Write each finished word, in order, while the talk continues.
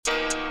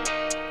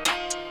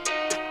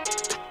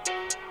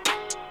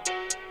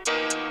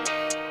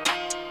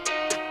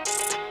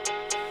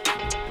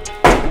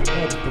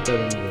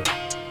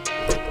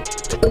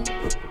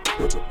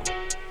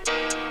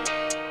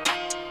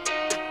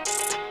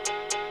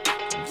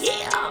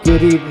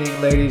Good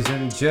evening, ladies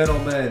and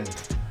gentlemen.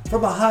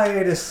 From a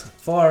hiatus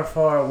far,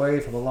 far away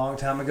from a long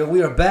time ago,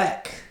 we are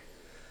back.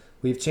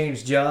 We've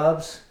changed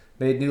jobs,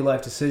 made new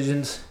life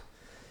decisions,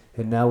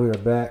 and now we are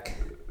back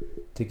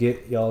to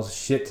get y'all's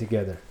shit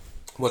together.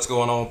 What's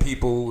going on,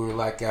 people?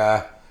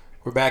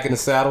 We're back in the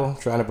saddle,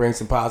 trying to bring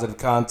some positive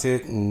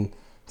content and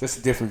just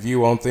a different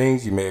view on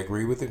things. You may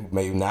agree with it,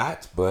 may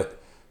not,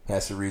 but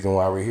that's the reason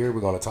why we're here.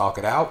 We're going to talk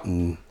it out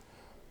and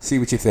see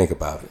what you think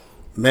about it.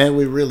 Man,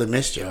 we really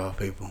missed y'all,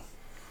 people.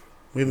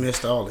 We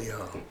missed all of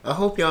y'all. I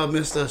hope y'all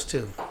missed us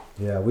too.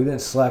 Yeah, we've been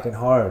slacking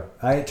hard.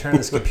 I ain't turned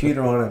this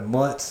computer on in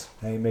months.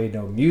 I ain't made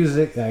no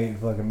music. I ain't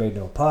fucking made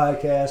no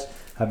podcast.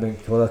 I've been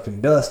collecting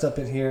dust up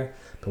in here,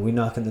 but we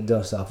knocking the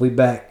dust off. We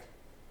back.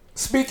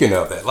 Speaking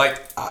of that,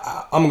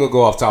 I'm going to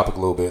go off topic a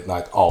little bit,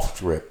 off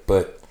trip,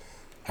 but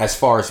as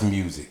far as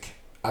music,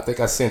 I think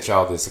I sent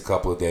y'all this a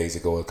couple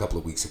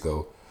of weeks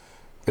ago.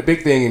 The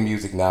big thing in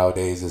music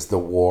nowadays is the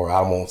war.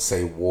 I won't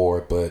say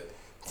war, but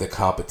the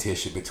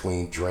competition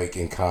between Drake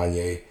and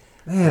Kanye.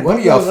 Man, what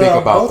do y'all think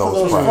about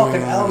those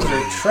fucking albums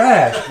are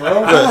trash,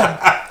 bro.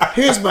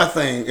 Here's my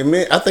thing.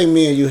 I think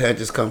me and you had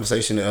this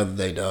conversation the other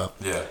day, dog.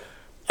 Yeah.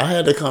 I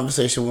had a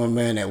conversation with a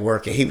man at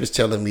work, and he was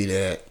telling me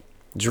that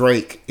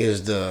Drake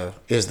is the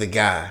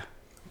guy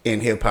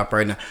in hip hop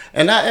right now.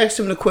 And I asked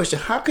him the question: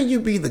 how can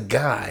you be the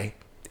guy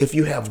if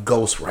you have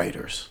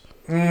ghostwriters?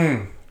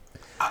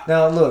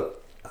 Now look.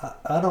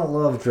 I don't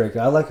love Drake.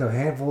 I like a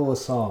handful of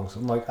songs.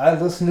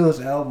 I listened to his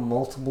album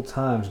multiple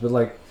times, but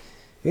it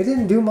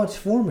didn't do much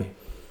for me.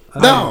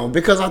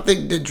 Because I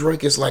think that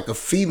Drake is like a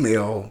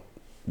female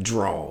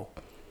draw.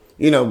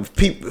 You know,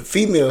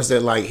 females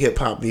that like hip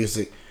hop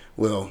music,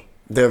 well,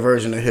 their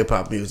version of hip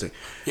hop music.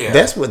 Yeah.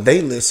 That's what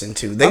they listen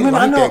to. They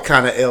like that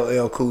kind of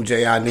LL Cool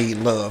J, I Need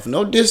Love.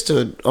 No diss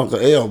to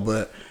Uncle L,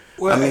 but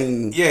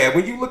when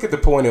you look at the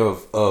point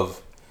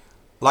of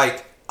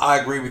I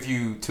agree with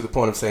you to the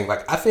point of saying,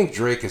 I think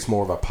Drake is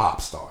more of a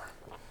pop star.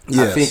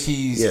 Yes.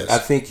 I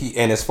think he,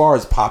 and as far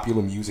as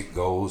popular music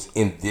goes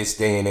in this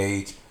day and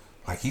age,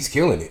 he's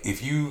killing it.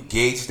 If you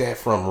gauge that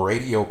from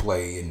radio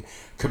play and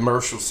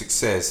commercial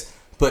success,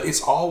 but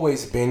it's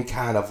always been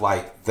kind of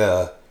like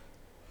the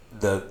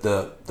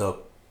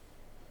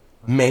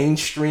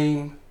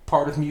mainstream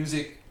part of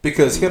music.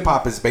 Because hip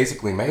hop is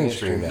basically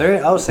mainstream now.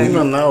 I was saying,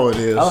 even now it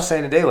is. I was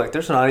saying today,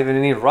 there's not even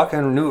any new rock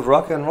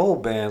and roll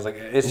bands.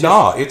 It's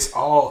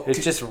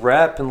just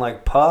rap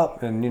and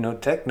pop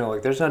and techno.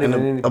 There's not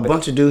even any. A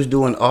bunch of dudes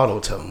doing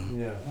auto tone.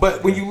 Yeah.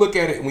 But when you look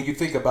at it, when you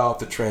think about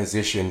the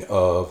transition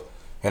of,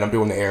 and I'm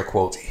doing the air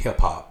quotes,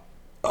 hip hop.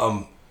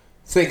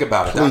 Think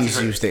about it. Please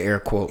use the air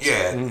quotes.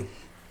 Yeah.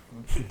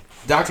 Mm-hmm.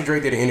 Dr. Dre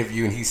did an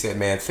interview and he said,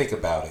 "Man, think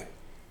about it.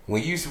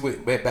 When you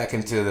went back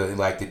into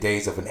the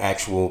days of an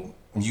actual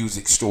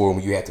music store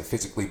when you had to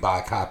physically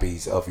buy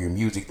copies of your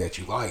music that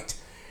you liked,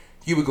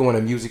 you would go in a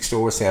music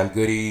store, Sam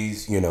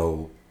Goody's,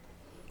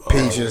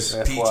 Peaches,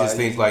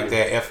 things like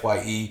that,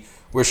 FYE.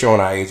 We're showing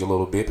our age a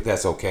little bit, but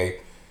that's okay.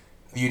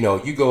 You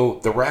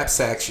go, the rap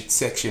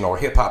section or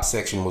hip hop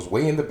section was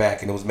way in the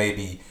back, and it was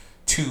maybe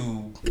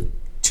two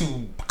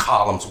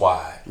columns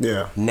wide.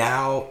 Yeah.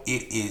 Now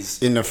it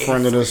is in the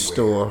front of the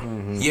store.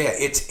 Mm-hmm. Yeah,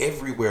 it's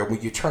everywhere. When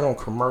you turn on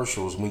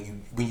commercials,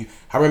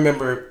 I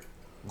remember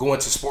going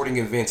to sporting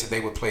events and they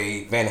would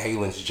play Van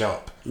Halen's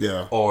Jump.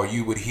 Yeah. Or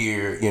you would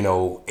hear,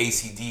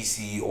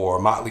 AC/DC or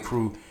Motley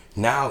Crue.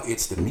 Now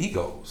it's the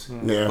Migos.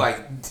 Yeah.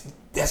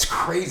 That's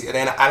crazy.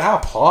 And I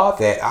applaud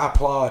that. I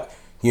applaud,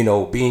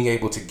 being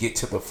able to get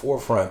to the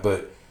forefront.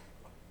 But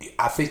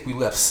I think we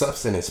left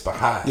substance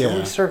behind. Yeah. Can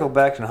we circle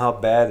back to how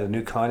bad the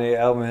new Kanye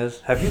album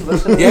is? Have you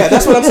listened to it? Yeah,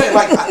 that's what I'm saying.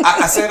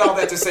 I said all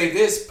that to say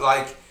this.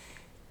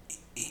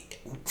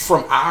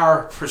 From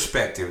our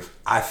perspective,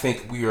 I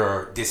think we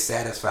are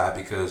dissatisfied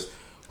because,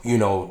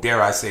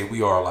 dare I say,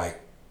 we are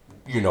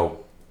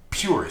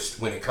purists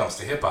when it comes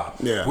to hip hop.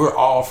 Yeah. We're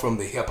all from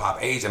the hip hop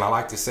age, and I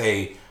like to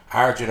say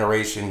our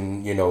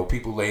generation,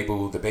 people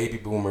label the baby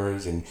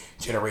boomers and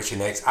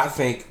Generation X. I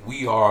think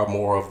we are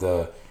more of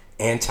the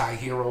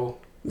anti-hero,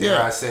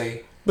 dare I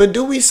say. But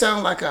do we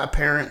sound like our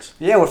parents?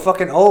 Yeah, we're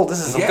fucking old. This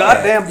is some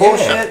goddamn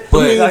bullshit. Yeah.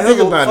 But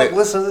think about it.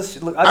 Listen to this.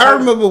 Look, I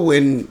remember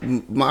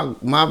when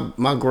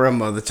my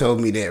grandmother told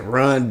me that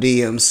Run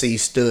DMC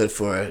stood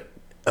for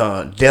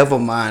devil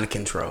mind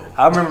control.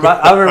 I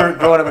remember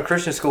growing up in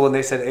Christian school and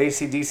they said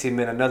AC/DC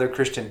meant another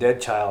Christian dead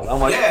child.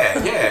 I'm like,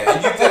 yeah.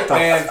 And you think,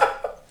 man,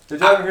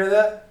 did you ever hear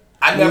that?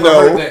 I never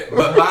heard that.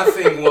 But my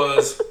thing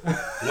was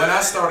when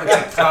I started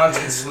to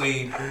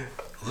consciously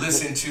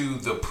listen to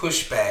the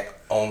pushback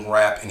on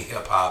rap and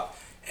hip hop,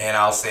 and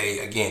I'll say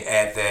again,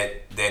 add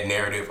that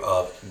narrative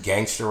of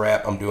gangster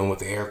rap I'm doing with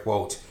the air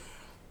quotes.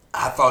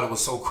 I thought it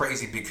was so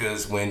crazy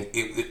because when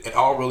it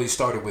all really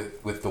started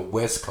with the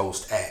West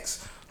Coast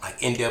acts like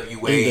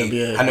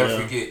NWA. I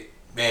never forget,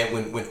 man,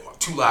 when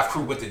 2 Live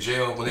Crew went to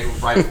jail when they were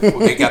when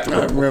they got the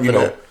remember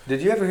that.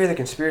 Did you ever hear the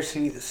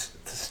conspiracy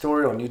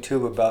story on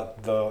YouTube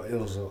about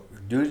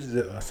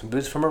some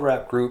dudes from a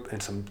rap group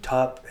and some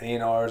top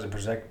A&Rs and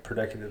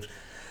executives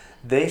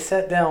They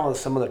sat down with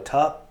some of the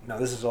top. Now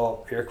this is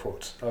all air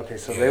quotes. Okay,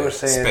 so they were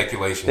saying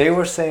speculation. They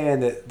were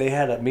saying that they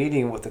had a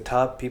meeting with the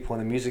top people in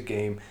the music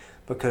game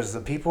because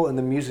the people in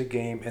the music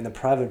game and the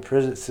private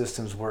prison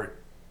systems were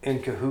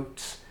in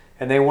cahoots,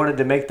 and they wanted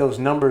to make those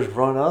numbers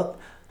run up.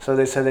 So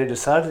they said they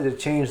decided to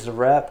change the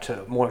rap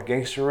to more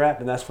gangster rap,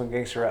 and that's when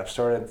gangster rap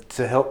started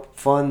to help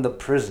fund the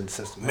prison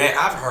system. Man,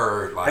 I've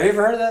heard like. Have you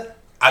ever heard of that?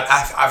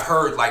 I've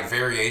heard like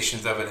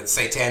variations of it,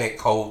 satanic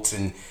cults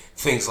and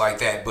things like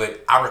that.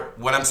 But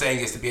what I'm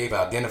saying is to be able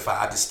to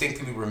identify. I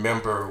distinctly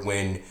remember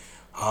when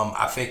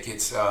I think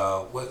it's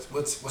what's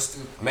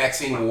the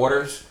Maxine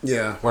Waters?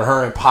 Yeah. When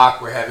her and Pac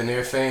were having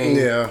their thing.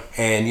 Yeah.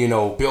 And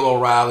Bill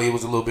O'Reilly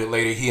was a little bit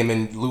later. Him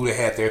and Luda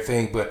had their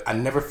thing. But I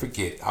never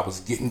forget. I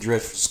was getting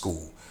dressed for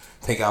school.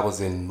 I think I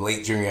was in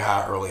late junior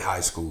high, early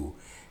high school.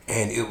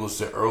 And it was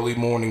the early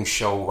morning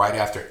show right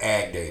after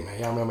Ag Day, man.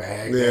 Y'all remember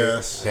Ag Day?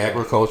 Yes. The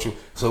agriculture.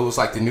 So it was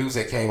like the news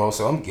that came on.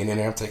 So I'm getting in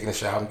there, I'm taking a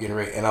shower, I'm getting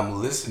ready, and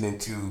I'm listening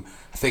to,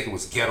 I think it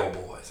was Ghetto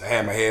Boys. I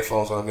had my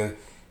headphones on,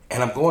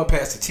 and I'm going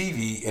past the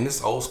TV, and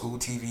this old school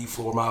TV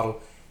floor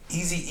model,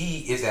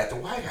 Eazy-E is at the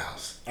White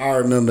House. I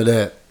remember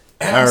that.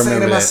 And I'm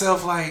saying to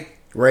myself, like,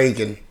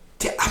 Reagan.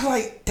 I'm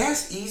like,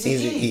 that's Eazy-E.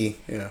 Eazy-E,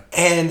 yeah.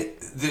 And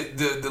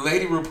the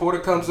lady reporter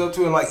comes up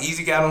to him, like,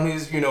 Eazy got on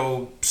his,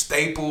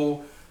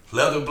 staple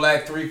leather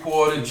black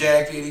 3/4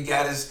 jacket. He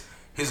got his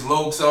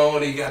Lokes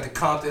on. He got the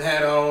Compton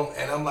hat on.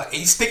 And I'm like,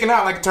 he's sticking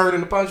out like a turd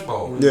in the punch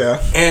bowl.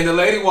 Yeah. And the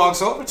lady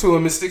walks over to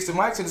him and sticks the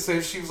mic to the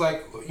stage. She was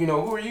like,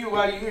 who are you?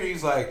 Why are you here?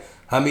 He's like,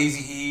 I'm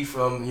Eazy-E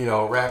from,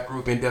 rap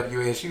group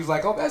NWA. And she was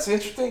like, oh, that's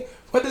interesting.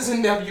 What does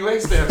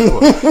NWA stand for?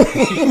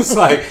 He was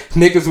like,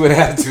 niggas with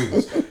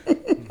attitudes.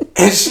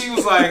 And she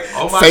was like,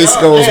 oh my Face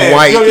God. goes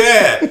white.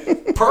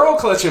 Yeah. Pearl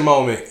clutching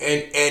moment.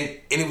 And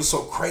it was so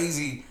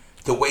crazy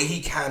the way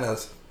he kind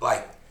of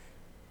like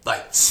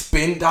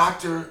spin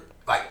doctor,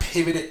 like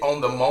pivoted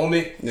on the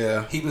moment.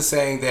 Yeah. He was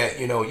saying that,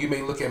 you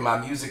may look at my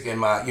music and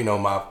my,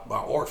 my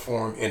art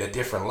form in a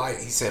different light.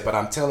 He said, but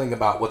I'm telling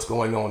about what's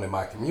going on in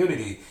my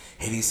community.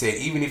 And he said,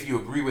 even if you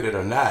agree with it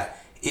or not,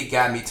 it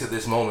got me to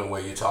this moment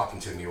where you're talking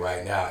to me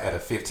right now at a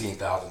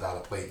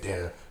 $15,000 plate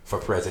dinner for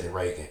President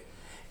Reagan.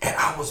 And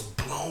I was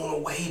blown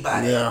away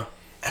by that. Yeah.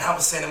 And I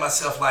was saying to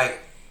myself, like,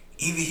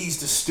 either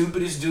he's the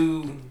stupidest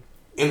dude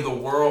in the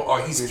world,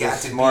 or he's got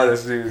to be one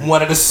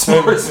of the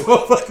smartest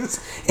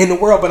motherfuckers in the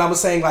world. But I was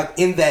saying, like,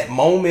 in that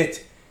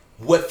moment,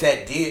 what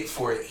that did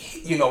for,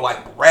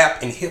 like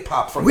rap and hip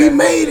hop. We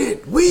made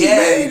it. We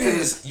made it.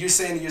 Because you're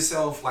saying to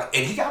yourself, like,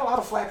 and he got a lot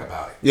of flack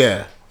about it.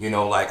 Yeah.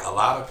 Like a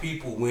lot of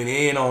people went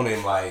in on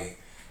him, like,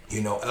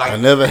 like I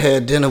never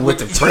had dinner with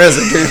the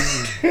president.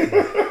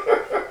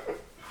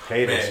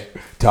 Man,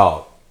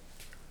 dog.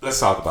 Let's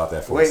talk about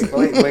that for a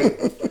second. Wait.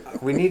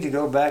 We need to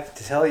go back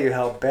to tell you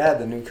how bad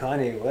the new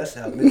Kanye West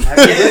album is.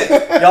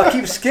 Y'all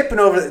keep skipping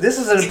over. This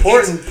is an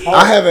important part.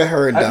 I haven't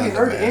heard that. Have you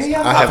heard any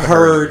of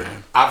it?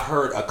 I've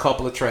heard a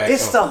couple of tracks.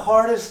 It's the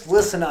hardest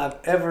listen I've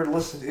ever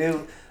listened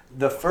to.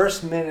 The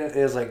first minute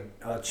is like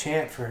a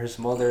chant for his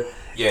mother.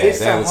 Yeah, it's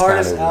that the was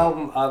hardest kinda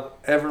album I've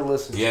ever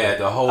listened to. Yeah,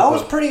 the whole. I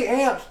was pretty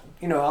amped.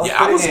 I was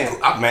pretty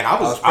amped.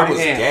 I was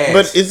gassed.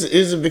 But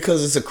is it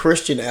because it's a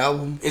Christian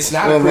album? It's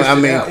not a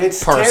Christian album.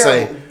 It's per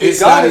terrible. se.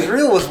 God is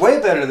Real was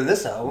way better than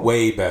this album.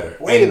 Way better.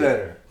 Way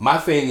better. My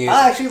thing is,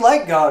 I actually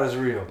like God is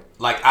Real.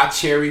 Like, I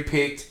cherry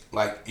picked,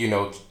 like,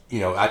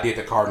 I did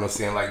the cardinal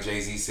sin, like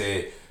Jay-Z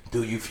said,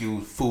 do you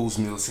fools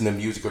listen to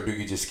music or do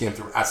you just skim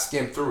through it? I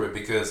skimmed through it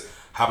because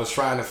I was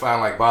trying to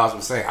find, like Boz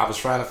was saying, I was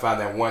trying to find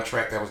that one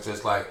track that was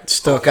just like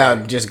stuck out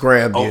and just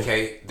grabbed you.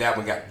 Okay, that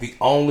one got the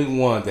only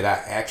one that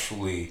I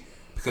actually,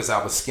 because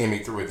I was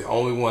skimming through it, the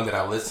only one that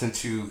I listened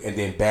to and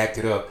then backed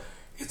it up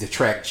is the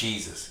track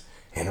Jesus.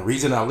 And the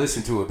reason I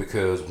listened to it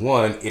because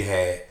one, it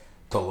had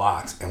the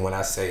Lox, and when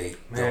I say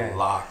the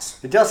Lox,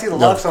 did y'all see the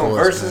Lox on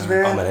Versus,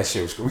 man? Oh man, that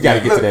shit was cool. We gotta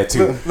get to that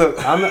too.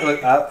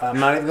 I'm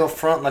not even gonna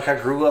front like I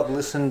grew up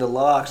listening to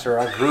Lox or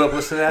I grew up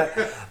listening to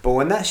that. But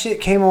when that shit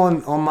came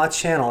on my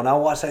channel and I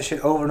watched that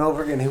shit over and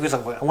over again, he was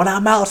like, "When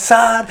I'm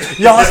outside,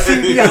 y'all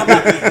see me,"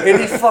 and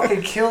he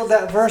fucking killed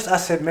that verse. I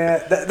said,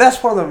 man,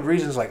 that's one of the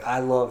reasons like I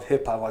love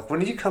hip hop. Like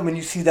when you come and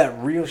you see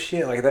that real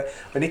shit like that,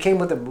 when he came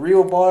with them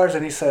real bars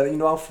and he said,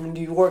 I'm from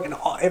New York, and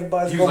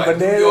everybody's going like,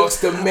 bananas. New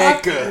York's the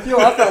Mecca.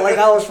 I felt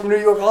like I was from New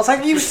York. I was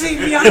like, you see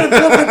me, I'm in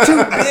Brooklyn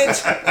too,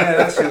 bitch. Man,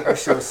 that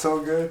shit was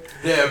so good.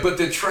 Yeah, but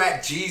the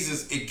track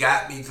Jesus, it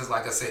got me because,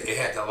 like I said, it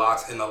had the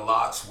Lox, and the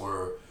Lox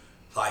were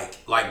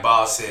like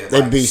Boz said,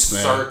 they like beast,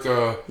 man.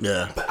 Circa.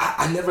 Yeah. But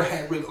I never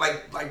had really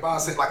like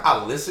Boz said, like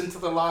I listened to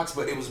the Lox,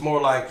 but it was more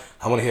like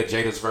I want to hear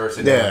Jada's verse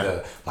and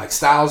then like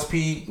Styles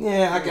P.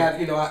 Yeah, I got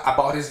I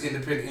bought his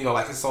independent,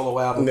 like his solo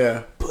album.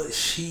 Yeah. But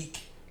Sheek.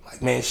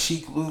 Man,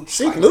 Sheek Luch.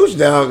 Sheek Luch,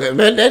 dog.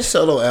 Man, that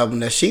solo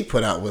album that Sheek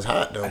put out was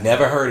hot, though. I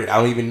never heard it. I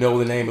don't even know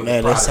the name of it.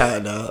 Man, that's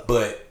hot, dog.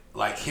 But,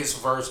 like, his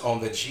verse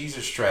on the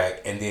Jesus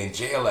track, and then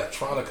Jay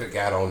Electronica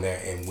got on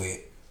there and went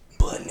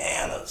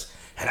bananas.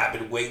 And I've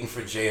been waiting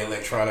for Jay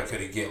Electronica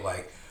to get,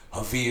 like,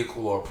 a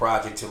vehicle or a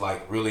project to,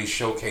 like, really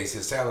showcase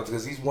his talent,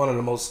 because he's one of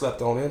the most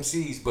slept-on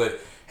MCs. But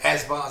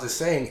as Boz is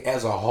saying,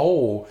 as a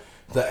whole,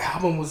 the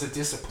album was a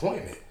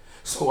disappointment.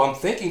 So I'm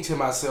thinking to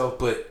myself,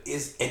 but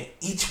and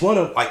each one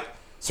of, like,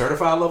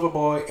 Certified Lover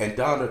Boy and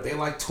Donda, they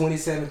like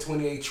 27,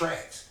 28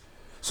 tracks.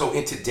 So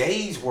in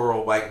today's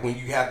world, like when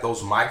you have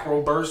those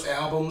microburst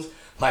albums,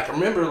 like I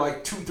remember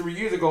like 2-3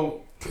 years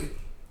ago,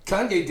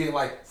 Kanye did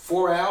like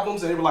 4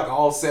 albums and they were like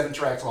all 7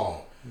 tracks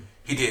long.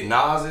 He did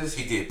Nas's,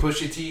 he did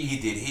Pusha T, he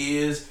did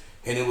his,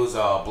 and it was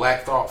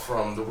Black Thought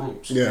from The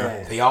Roots.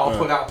 Yeah. They all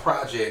put out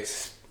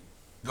projects.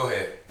 Go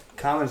ahead.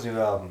 Common's new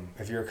album,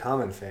 if you're a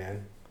Common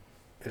fan,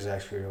 is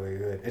actually really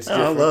good. It's I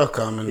different. love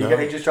Common.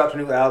 He just dropped a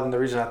new album. The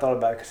reason I thought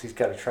about it because he's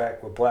got a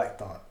track with Black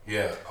Thought.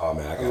 Yeah. Oh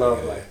man, I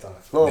love Black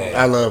Thought. Man.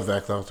 I love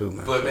Black Thought too,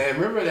 man. But man,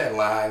 remember that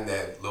line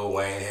that Lil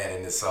Wayne had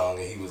in the song,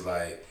 and he was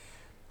like,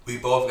 "We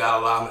both got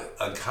a lot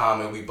in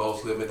common. We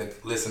both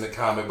listen to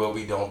Common, but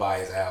we don't buy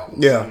his album."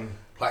 Yeah.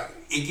 Like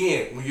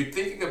again, when you're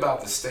thinking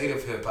about the state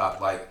of hip hop,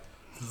 like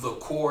the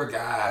core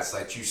guys,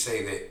 like you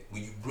say that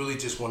when you really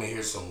just want to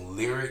hear some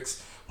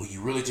lyrics, when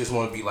you really just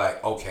want to be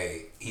like,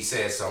 okay, he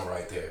said something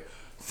right there.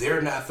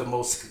 They're not the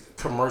most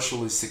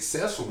commercially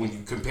successful when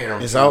you compare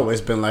them. It's to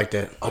always been like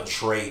that. A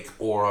Drake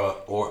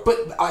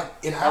but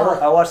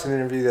I watched an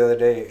interview the other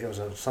day. It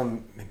was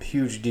some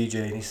huge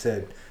DJ, and he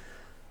said,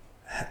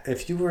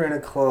 if you were in a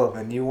club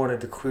and you wanted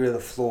to clear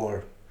the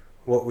floor,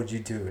 what would you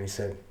do? And he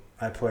said,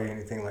 I'd play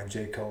anything like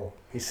J. Cole.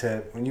 He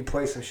said, when you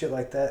play some shit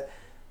like that,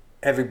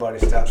 everybody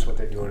stops what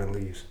they're doing and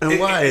leaves. And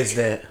why is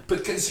that?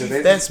 Because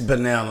that's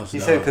bananas. He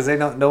said because they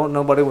don't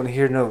nobody want to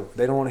hear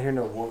they don't want to hear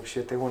no woke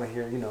shit. They want to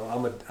hear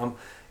I'm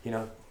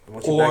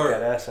once you back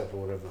that ass up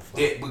or whatever.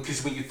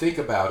 Because when you think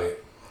about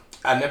it,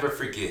 I never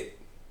forget.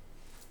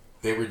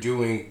 They were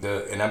doing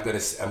and I'm gonna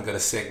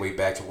segue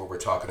back to what we're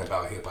talking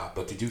about hip hop,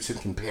 but to do some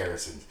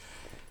comparisons,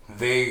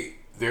 they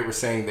were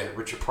saying that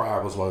Richard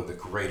Pryor was one of the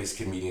greatest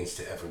comedians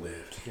to ever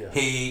live. Yeah.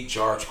 He,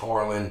 George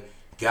Carlin,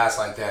 guys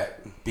like that,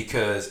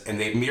 and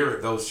they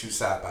mirrored those two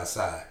side by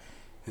side.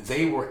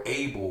 They were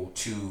able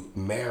to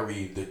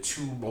marry the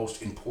two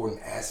most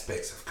important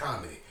aspects of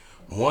comedy.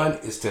 One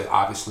is to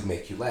obviously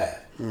make you laugh,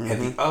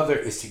 and the other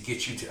is to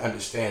get you to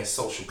understand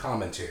social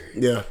commentary.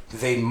 Yeah,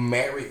 they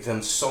married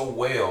them so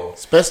well,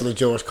 especially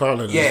George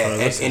Carlin.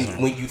 Yeah,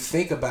 and when you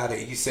think about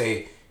it, you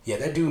say, "Yeah,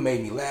 that dude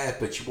made me laugh,"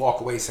 but you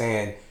walk away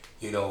saying,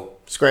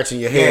 scratching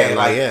your head.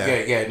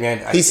 Yeah,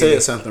 man. He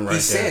said something right there.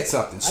 He said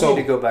something. So I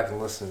need to go back and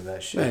listen to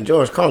that shit. Man,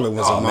 George Carlin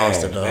was a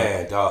monster, dog.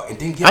 Man, dog. And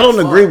then I don't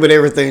agree with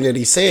everything that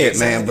he said,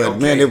 man, but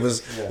man, it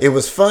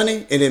was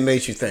funny and it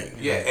made you think.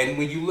 Yeah, and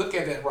when you look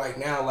at it right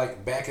now,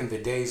 like back in the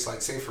days,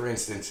 like say for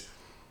instance,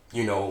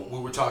 we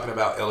were talking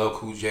about LL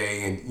Cool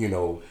J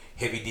and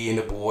Heavy D and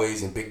the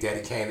Boys and Big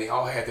Daddy Kane. They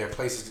all had their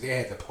places. They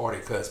had the party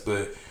cuts,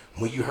 but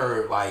when you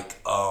heard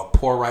like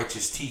Poor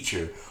Righteous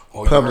Teacher.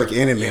 Or Public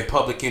Enemy. Yeah,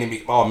 Public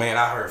Enemy. Oh man,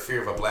 I heard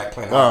Fear of a Black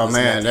Planet. Oh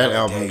man, that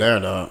album there,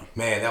 dog.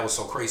 Man, that was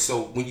so crazy.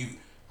 So when you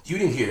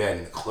didn't hear that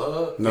in the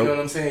club, you know what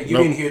I'm saying? You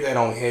didn't hear that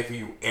on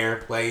heavy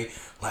airplay.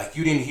 Like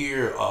you didn't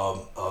hear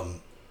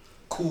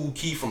Kool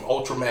Keith from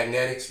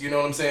Ultramagnetics. You know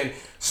what I'm saying?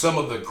 Some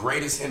of the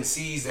greatest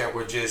MCs that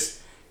were just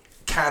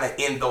kind of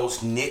in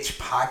those niche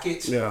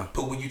pockets. Yeah.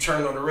 But when you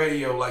turn on the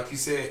radio, like you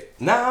said,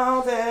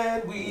 now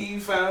that we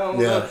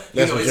found that's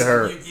what you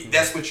heard.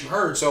 That's what you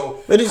heard.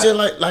 So, but it's just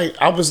like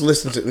I was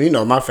listening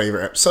to my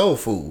favorite Soul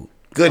Food,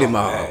 Goody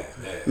Mob.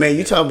 Man,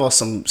 you talking about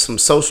some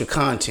social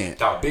content.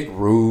 Dog, Big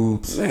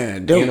Rubes,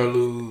 man,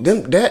 interludes.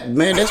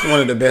 That's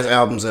one of the best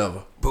albums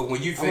ever. But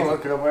when you think, I'm gonna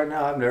look it up right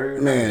now. I've never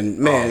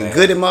even man,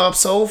 Goody Mob,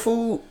 Soul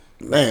Food.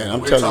 Man,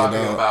 I'm telling you, we're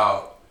talking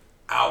about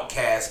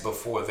Outkast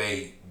before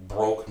they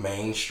broke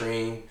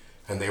mainstream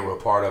and they were a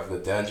part of the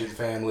Dungeon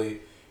family,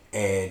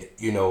 and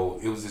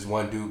it was this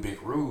one dude,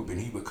 Big Rube, and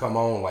he would come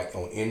on like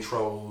on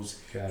intros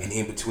and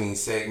in between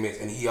segments,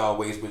 and he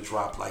always would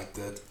drop like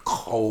the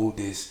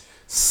coldest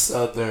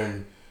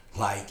southern,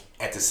 like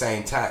at the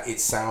same time it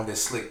sounded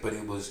slick, but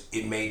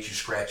it made you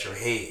scratch your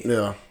head.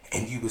 Yeah.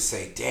 And you would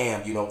say,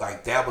 damn,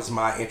 like that was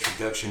my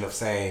introduction of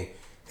saying,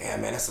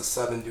 damn, man, that's a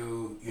southern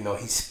dude.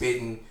 He's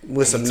spitting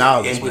with some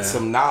knowledge. And with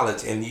some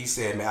knowledge. And he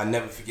said, man, I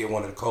never forget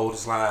one of the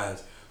coldest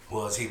lines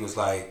he was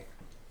like,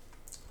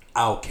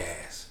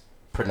 Outkast,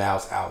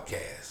 pronounced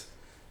Outkast,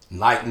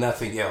 like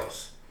nothing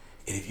else.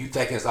 And if you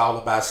think it's all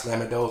about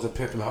slamming doors and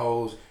pimping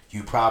hoes,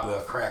 you probably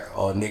a cracker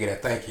or a nigga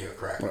that think you're a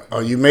cracker.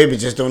 Or you maybe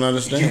just don't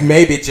understand. You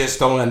maybe just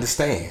don't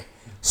understand.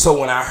 So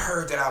when I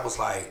heard that, I was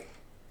like,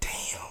 damn.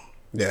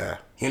 Yeah.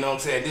 You know what I'm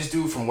saying? This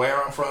dude from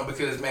where I'm from,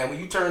 because, man, when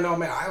you turned on,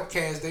 man,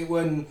 Outkast, they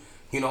wasn't,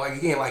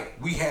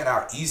 like we had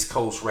our East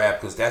Coast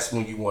rap, because that's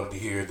when you wanted to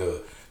hear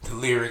the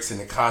lyrics and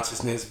the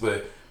consciousness,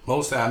 but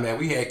most time, man,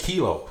 we had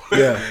Kilo.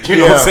 Yeah. You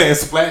know what I'm saying?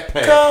 Splat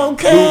Pack.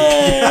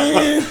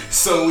 Cocaine.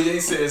 So when they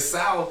said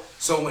South,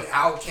 so when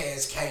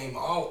Outkast came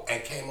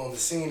on the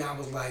scene, I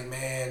was like,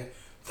 man,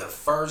 the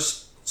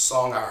first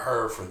song I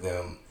heard from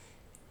them,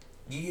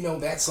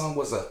 that song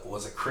was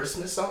a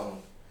Christmas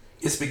song?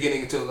 It's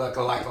beginning to look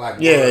like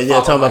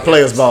talking about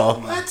Players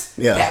Ball. What?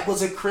 Yeah, that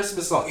was a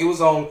Christmas song. It was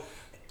on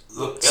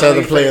Look,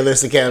 Southern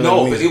Playlist Academy.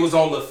 No, music. but it was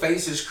on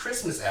LaFace's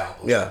Christmas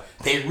album. Yeah.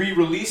 They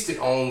re-released it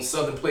on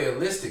Southern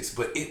Playlistics,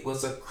 but it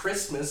was a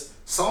Christmas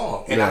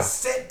song. And I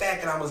sat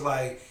back and I was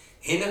like,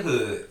 in the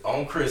hood,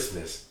 on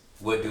Christmas,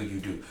 what do you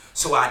do?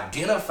 So I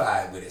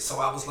identified with it. So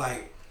I was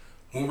like,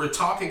 when we're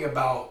talking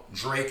about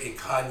Drake and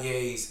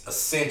Kanye's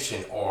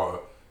ascension,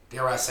 or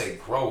dare I say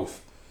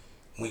growth,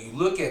 when you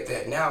look at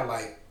that now,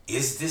 like,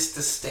 is this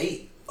the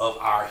state of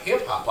our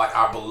hip hop, like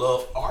our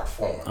beloved art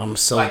form? I'm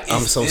so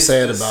this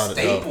sad the about it.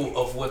 Staple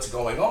of what's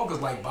going on,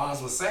 because like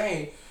Bonds was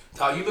saying,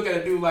 dog, you look at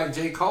a dude like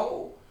J.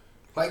 Cole.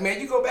 Like, man,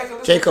 you go back and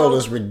listen. J. Cole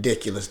is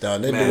ridiculous,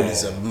 dog. That dude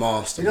is a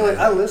monster. You know, like,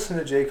 I listen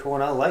to J. Cole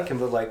and I like him,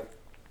 but like,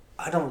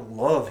 I don't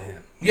love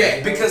him.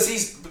 Yeah, because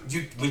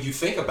when you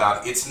think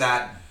about it, it's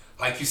not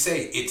like you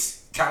say.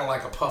 It's kind of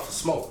like a puff of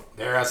smoke.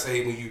 There, I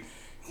say when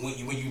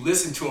you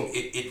listen to him,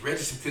 it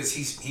registers because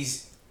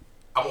he's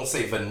I won't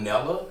say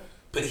vanilla,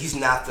 but he's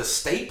not the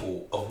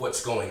staple of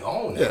what's going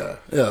on there.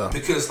 Yeah.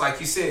 Because like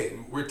you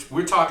said,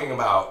 we're talking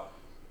about,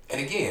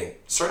 and again,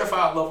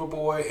 Certified Lover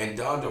Boy and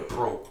Donda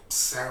broke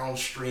sound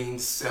stream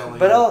selling.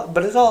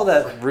 But it's all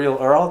that real,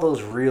 or all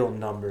those real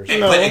numbers.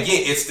 But again,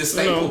 it's the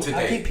staple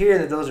today. I keep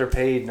hearing that those are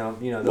paid. Well,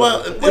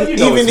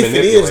 even if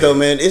it is though,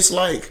 man, it's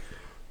like,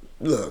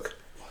 look,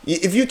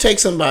 if you take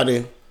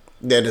somebody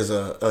that is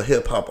a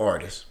hip hop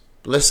artist,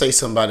 let's say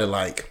somebody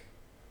like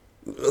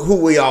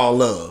who we all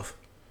love.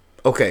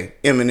 Okay,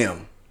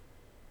 Eminem.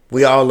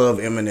 We all love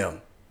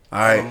Eminem. All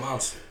right.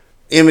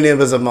 Eminem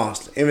is a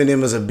monster.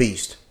 Eminem is a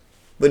beast.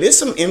 But there's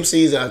some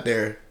MCs out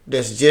there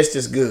that's just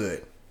as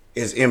good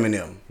as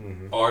Eminem.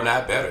 Mm-hmm. Or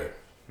not better.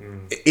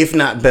 If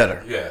not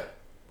better. Yeah.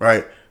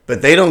 Right?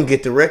 But they don't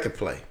get the record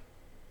play.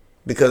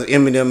 Because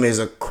Eminem is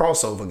a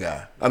crossover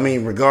guy. I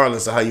mean,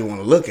 regardless of how you want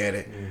to look at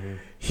it,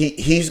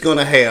 he's going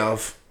to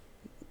have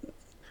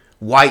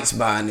whites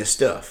buying this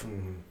stuff.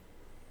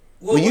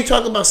 Well, when you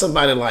talk about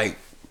somebody like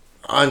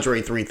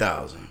Andre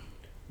 3000.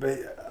 But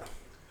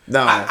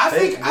no, I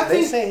think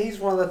they say he's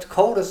one of the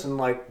coldest, and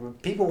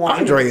like people want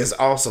Andre is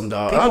awesome,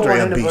 dog. People Andre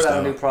want him to put out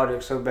dog. a new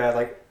project so bad.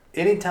 Like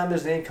anytime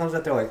his name comes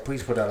out, they're like,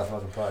 please put out a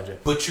fucking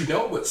project. But you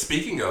know what?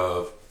 Speaking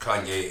of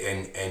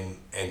Kanye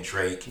and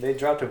Drake, they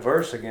dropped a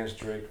verse against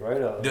Drake,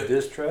 right? A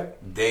diss track.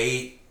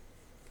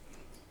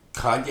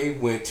 Kanye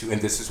went to,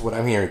 and this is what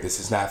I'm hearing. This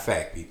is not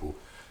fact, people.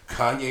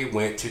 Kanye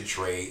went to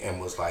Dre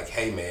and was like,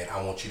 hey man,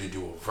 I want you to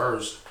do a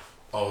verse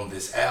on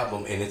this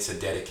album, and it's a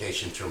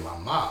dedication to my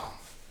mom.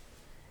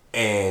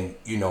 And,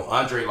 you know,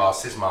 Andre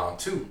lost his mom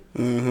too.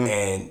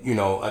 And, you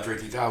know, Andre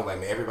 3000 was like,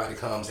 man, everybody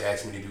comes to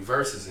ask me to do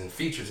verses and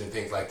features and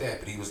things like that.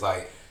 But he was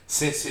like,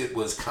 since it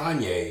was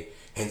Kanye,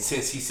 and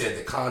since he said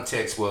the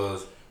context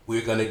was,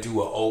 we're going to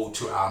do an ode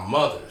to our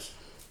mothers,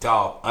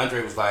 dog,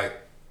 Andre was like,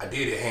 I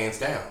did it hands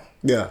down.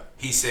 Yeah.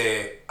 He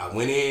said, I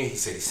went in, he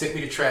said, he sent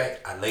me the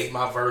track, I laid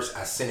my verse,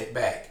 I sent it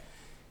back.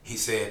 He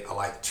said,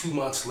 like 2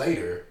 months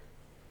later,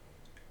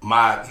 he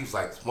was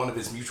like, one of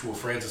his mutual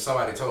friends or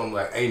somebody told him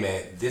like, hey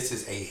man, this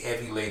is a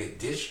heavy-laden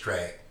diss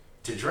track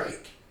to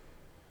Drake.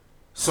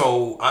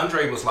 So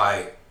Andre was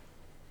like,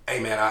 hey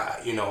man,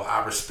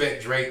 I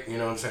respect Drake, you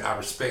know what I'm saying? I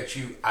respect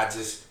you. I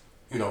just,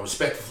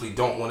 respectfully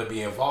don't want to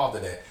be involved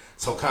in that.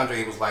 So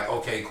Kanye was like,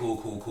 okay,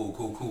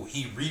 cool.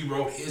 He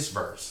rewrote his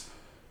verse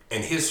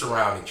and his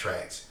surrounding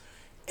tracks.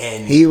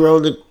 And he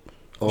wrote it?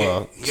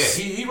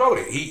 He wrote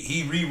it.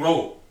 He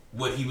rewrote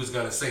what he was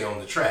going to say on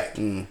the track.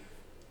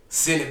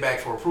 Sent it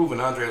back for approval.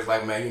 And Andre was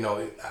like, man,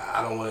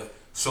 I don't want to.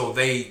 So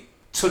they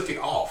took it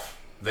off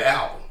the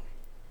album.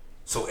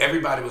 So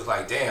everybody was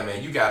like, damn,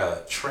 man, you got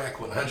a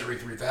track with Andre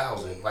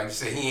 3000. Like you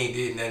said, he ain't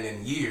did nothing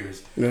in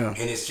years. Yeah.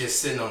 And it's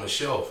just sitting on the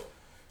shelf.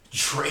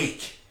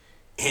 Drake,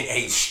 in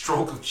a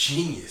stroke of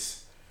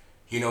genius,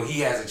 he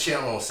has a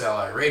channel on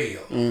Satellite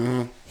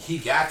Radio. He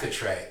got the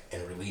track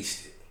and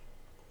released it.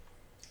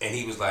 And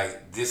he was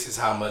like, this is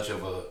how much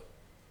of a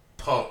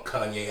punk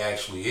Kanye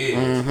actually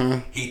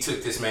is. He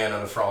took this man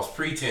under false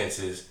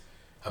pretenses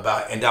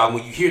and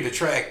when you hear the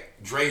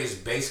track, Dre is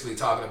basically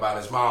talking about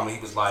his mom. And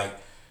he was like,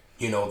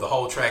 the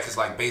whole track is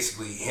like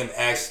basically him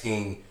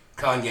asking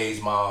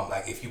Kanye's mom,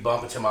 like, if you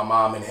bump into my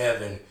mom in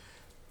heaven,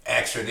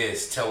 ask her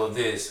this, tell her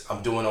this,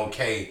 I'm doing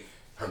okay.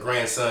 Her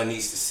grandson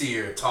needs to see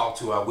her, talk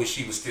to her. I wish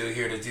she was still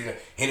here to do that.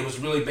 And it was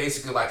really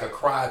basically like a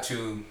cry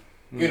to,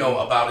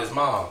 about his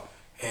mom.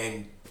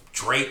 And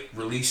Drake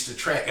released the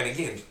track. And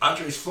again,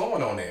 Andre's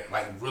flowing on there,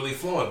 like really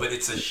flowing. But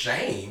it's a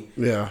shame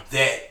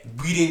that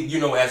we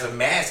didn't, as a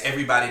mass,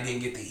 everybody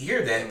didn't get to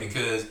hear that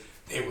because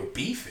they were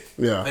beefing.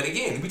 Yeah. But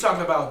again, we're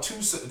talking about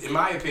in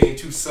my opinion,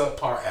 two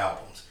subpar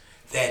albums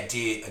that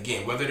did,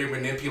 again, whether they were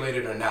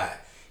manipulated or not,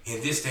 in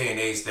this day and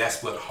age,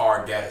 that's what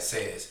hard data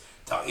says.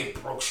 It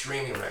broke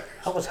streaming records.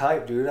 I was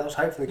hyped, dude. I was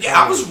hyped for the Kanye.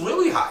 Yeah, I was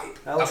really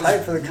hyped. I was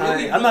hyped for the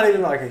Kanye. I'm not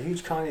even like a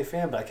huge Kanye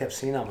fan, but I kept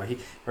seeing him. He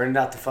rented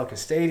out the fucking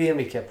stadium.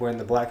 He kept wearing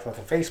the black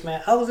fucking face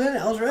mask. I was in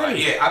it. I was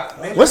ready.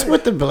 What's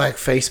with the black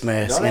face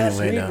mask don't anyway,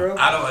 ask me, though? bro.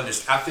 I don't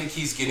understand. I think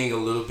he's getting a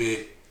little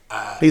bit...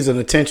 he's an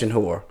attention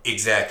whore.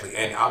 Exactly.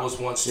 And I was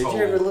once told... Did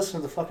you ever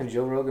listen to the fucking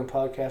Joe Rogan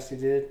podcast he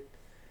did?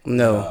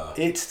 No.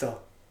 It's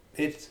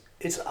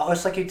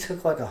It's like he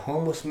took like a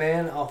homeless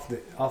man off the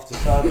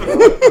side of the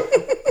road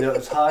that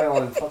was high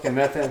on fucking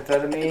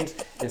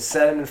methamphetamines and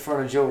sat him in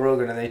front of Joe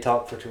Rogan and they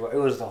talked for 2 hours. It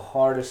was the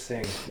hardest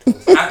thing.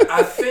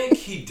 I think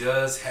he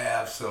does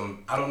have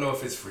some. I don't know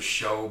if it's for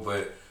show,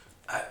 but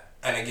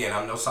and again,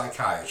 I'm no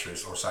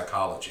psychiatrist or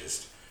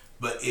psychologist,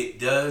 but it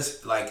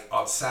does, like,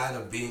 outside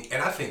of being,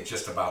 and I think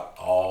just about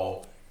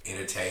all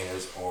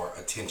entertainers or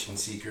attention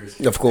seekers,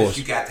 of course,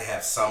 you got to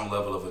have some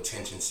level of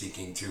attention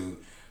seeking to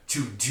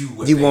do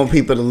what you want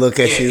people to look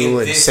at you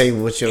and say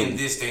what you're in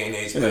this day and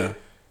age. But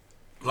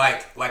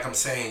like I'm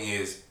saying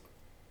is,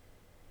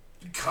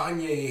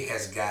 Kanye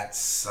has got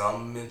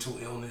some mental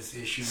illness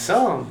issues.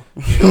 Some,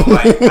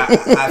 like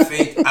I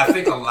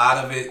think a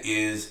lot of it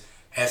is,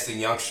 as the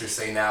youngsters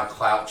say now,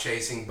 clout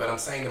chasing. But I'm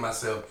saying to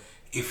myself,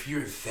 if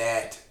you're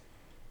that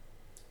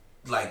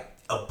like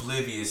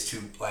oblivious to,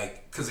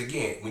 like, because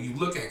again, when you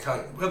look at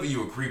Kanye, whether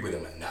you agree with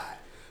him or not,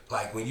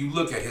 like when you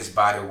look at his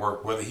body of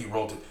work, whether he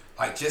wrote it,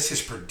 like just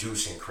his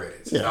producing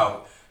credits,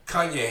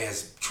 Kanye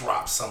has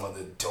dropped some of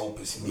the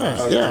dopest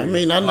music. I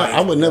mean,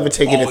 I would never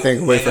take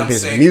anything away from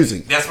his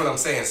music. That's what I'm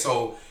saying.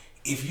 So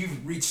if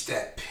you've reached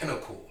that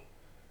pinnacle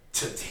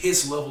to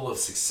his level of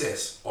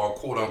success, or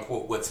quote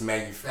unquote what's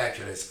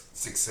manufactured as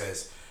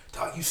success,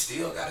 dog, you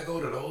still got to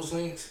go to those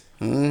things.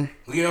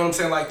 Mm-hmm. You know what I'm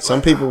saying? Like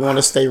some people want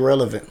to stay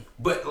relevant,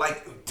 but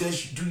like, do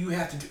you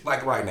have to do,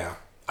 like right now?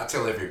 I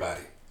tell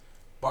everybody,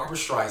 Barbra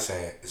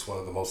Streisand is one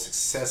of the most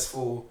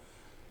successful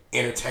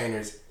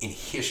entertainers in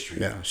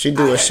history. Yeah, she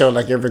do a show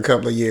like every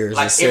couple of years.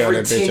 Like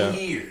every 10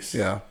 years.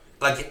 Yeah.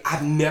 Like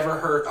I've never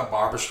heard a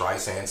Barbra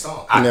Streisand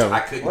song.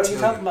 I couldn't. What are you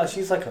talking about?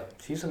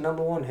 She's a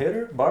number one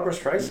hitter, Barbra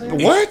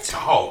Streisand. What?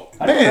 Oh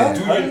man,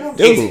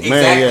 dude,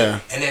 man, yeah.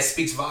 And that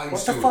speaks volumes.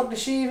 What the fuck did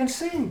she even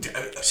sing?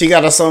 She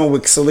got a song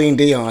with Celine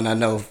Dion, I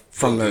know,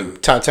 from the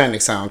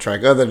Titanic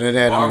soundtrack. Other than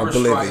that, I'm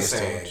oblivious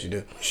to what she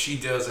do. She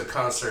does a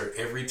concert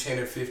every 10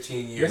 or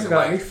 15 years. You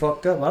got me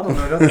fucked up. I don't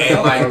know nothing.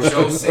 And like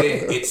Joe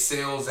said, it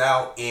sells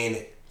out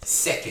in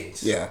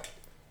seconds. Yeah.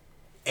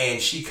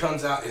 And she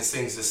comes out and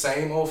sings the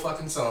same old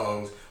fucking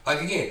songs.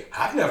 Like, again,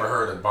 I've never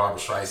heard a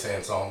Barbra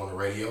Streisand song on the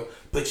radio,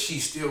 but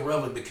she's still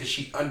relevant because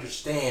she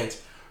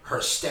understands her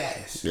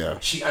status. Yeah.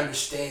 She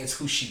understands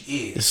who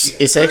she is.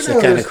 It's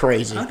actually kind of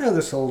crazy. I know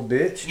this old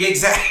bitch. Yeah,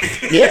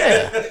 exactly.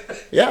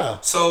 Yeah.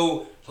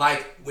 So,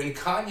 like, when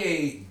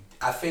Kanye,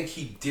 I think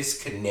he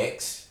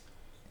disconnects,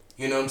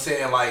 you know what I'm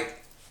saying?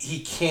 Like, he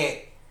can't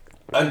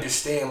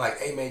understand, like,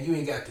 hey, man, you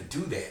ain't got to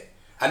do that.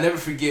 I never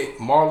forget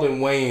Marlon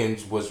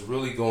Wayans was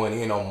really going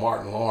in on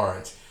Martin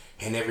Lawrence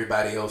and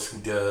everybody else who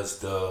does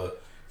the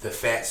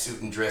fat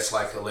suit and dress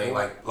like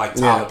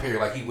Tyler Perry,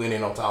 like he went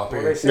in on Tyler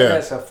Perry. Well, they say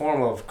that's a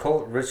form of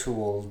cult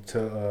ritual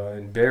to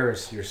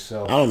embarrass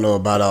yourself. I don't know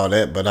about all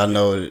that, but I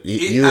know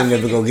you ain't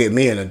never gonna get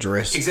me in a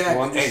dress. Exactly.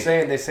 Well, I'm just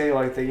saying, they say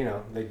like they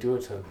do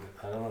it to,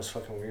 I don't know, it's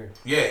fucking weird.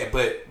 Yeah,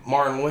 but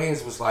Martin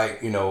Wayans was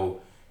like,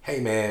 hey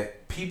man,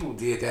 people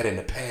did that in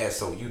the past,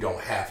 so you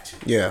don't have to.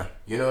 Yeah.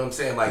 You know what I'm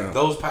saying? Like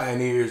those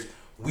pioneers,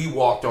 we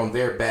walked on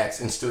their backs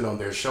and stood on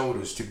their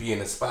shoulders to be in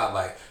the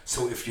spotlight.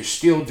 So if you're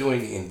still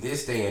doing it in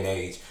this day and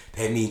age,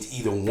 that means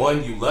either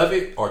one, you love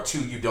it, or two,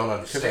 you don't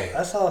understand.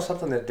 I saw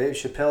something that Dave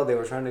Chappelle, they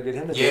were trying to get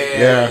him to do.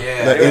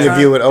 Yeah. The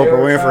interview with Oprah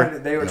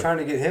Winfrey. They were trying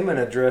to get him in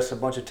a dress a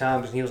bunch of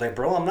times, and he was like,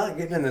 bro, I'm not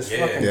getting in this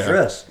fucking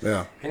dress.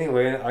 Yeah.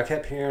 Anyway, I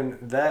kept hearing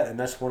that, and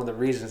that's one of the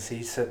reasons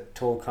he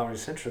told Comedy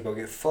Central to go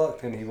get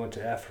fucked, and he went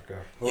to Africa.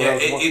 Well,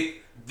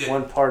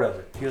 one part of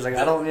it. He was like,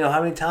 I don't know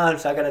how many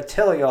times I got to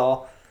tell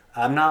y'all,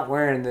 I'm not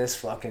wearing this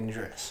fucking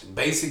dress.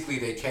 Basically,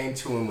 they came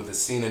to him with a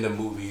scene in the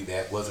movie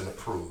that wasn't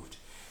approved.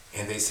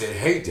 And they said,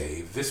 hey,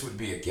 Dave, this would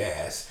be a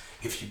gas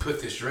if you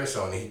put this dress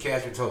on. And he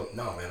casually told him,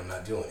 no, man, I'm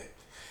not doing it.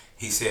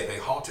 He said they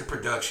halted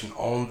production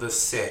on the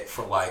set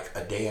for like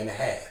a day and a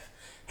half.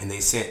 And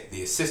they sent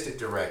the assistant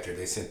director,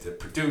 they sent the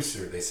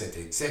producer, they sent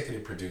the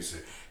executive producer,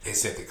 they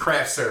sent the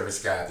craft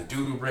service guy, the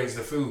dude who brings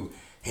the food.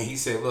 And he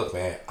said, look,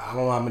 man, I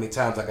don't know how many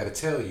times I got to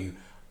tell you,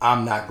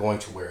 I'm not going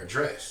to wear a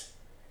dress.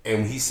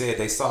 And he said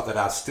they saw that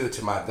I stood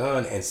to my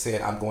gun and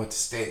said I'm going to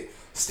stay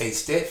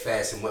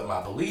steadfast in what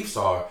my beliefs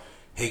are.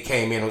 He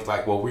came in and was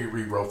like, well, we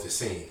rewrote the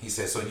scene. He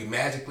said, so you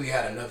magically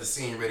had another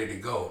scene ready to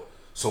go.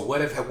 So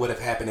what would have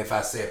happened if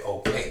I said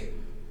okay?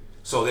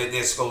 So that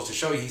this goes to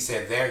show you, he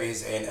said there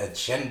is an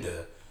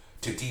agenda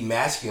to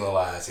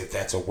demasculinize, if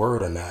that's a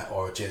word or not,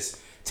 or just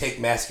take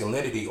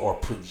masculinity or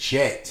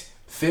project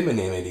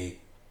femininity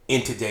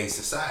in today's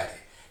society.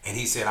 And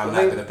he said, I'm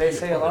not going to. They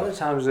say a lot of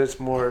times it's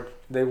more,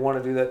 they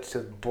want to do that to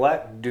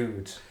black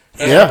dudes.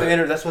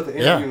 That's what the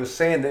interview was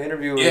saying. The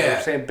interview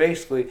was saying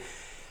basically,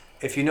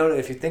 if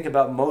you think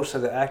about most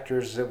of the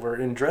actors that were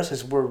in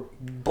dresses were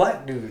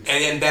black dudes.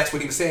 And that's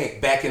what he was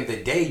saying. Back in the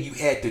day, you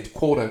had to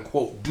quote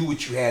unquote do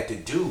what you had to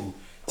do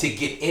to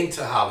get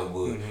into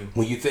Hollywood. Mm-hmm.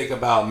 When you think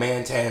about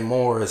Mantan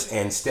Morris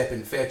and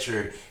Stephen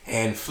Fetchard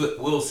and Flip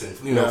Wilson,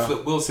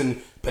 Flip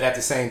Wilson, but at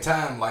the same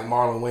time, like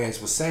Marlon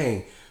Wayans was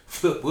saying,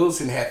 Flip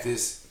Wilson had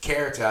this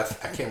character,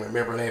 I can't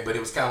remember her name, but it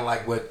was kind of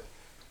like what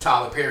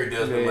Tyler Perry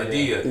does with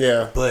Madea.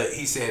 Yeah. But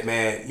he said,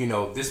 man, you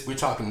know, we're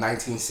talking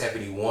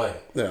 1971.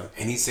 Yeah.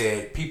 And he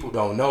said, people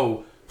don't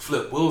know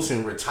Flip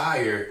Wilson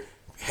retired,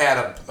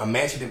 had a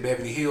mansion in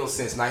Beverly Hills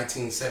since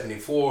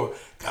 1974,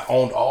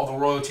 owned all the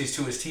royalties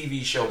to his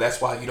TV show.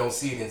 That's why you don't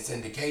see it in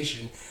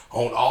syndication.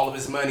 Owned all of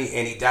his money,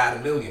 and he died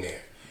a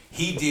millionaire.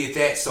 He did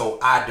that so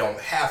I don't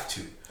have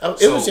to.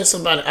 It was just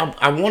somebody.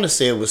 I want to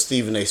say it was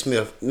Stephen A.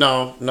 Smith.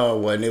 No, it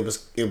wasn't.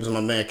 It was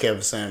my man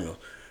Kevin Samuels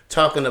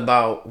talking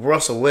about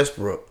Russell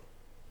Westbrook.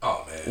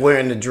 Oh man,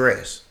 wearing the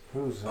dress.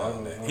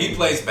 He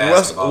plays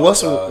basketball.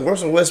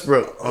 Russell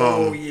Westbrook.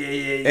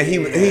 Yeah. And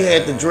he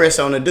had the dress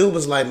on. The dude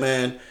was like,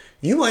 man,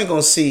 you ain't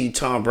gonna see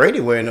Tom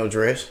Brady wearing no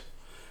dress.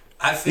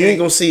 I think you ain't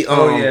gonna see.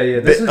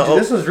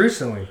 This was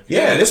recently.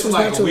 Yeah, this was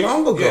not too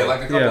long ago. Yeah,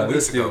 like a couple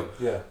weeks ago.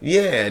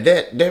 Yeah,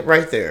 that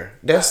right there.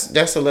 That's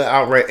a little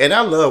outright. And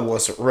I love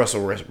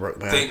Russell Westbrook,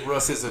 man. I think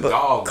Russ is a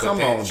dog.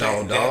 Come on,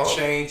 dog. That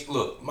change.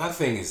 Look, my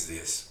thing is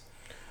this.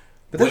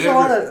 But there's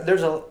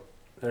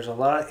a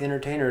lot of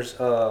entertainers.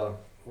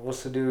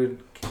 What's the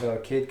dude?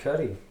 Kid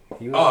Cudi.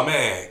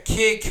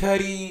 Kid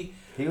Cudi.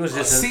 He was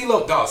just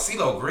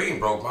CeeLo Green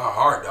broke my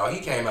heart, dog. He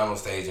came out on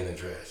stage in a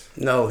dress.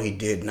 No, he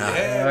did not.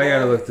 Yeah, I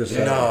gotta look this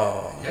up.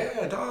 No.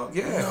 Yeah, dog.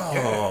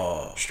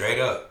 Yeah. Straight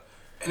up.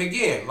 And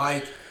again,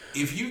 like,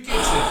 if you get to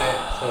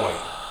that point,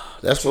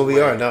 that's where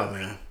we are now,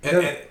 man.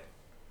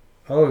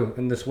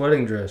 In this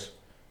wedding dress.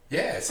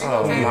 Yeah,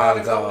 CeeLo came out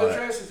in a couple of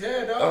dresses.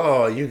 Yeah, dog.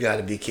 Oh, you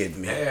gotta be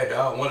kidding me. Yeah,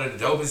 dog. One of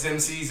the dopest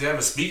MCs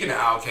ever. Speaking of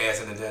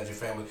Outkast and the Dungeon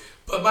Family.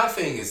 But my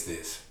thing is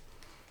this.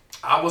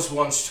 I was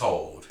once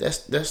told.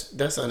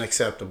 That's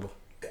unacceptable.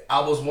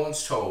 I was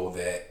once told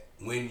that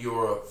when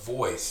your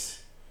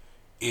voice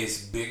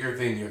is bigger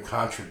than your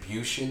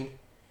contribution,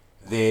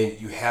 then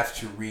you have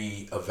to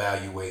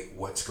reevaluate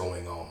what's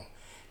going on.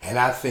 And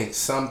I think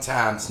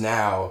sometimes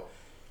now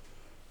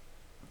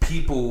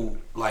people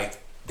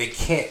they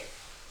can't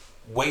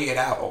weigh it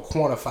out or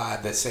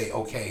quantify that, say,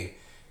 okay,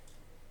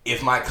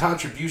 if my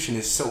contribution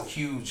is so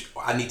huge,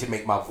 I need to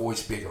make my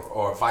voice bigger,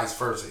 or vice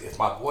versa. If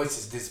my voice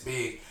is this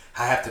big,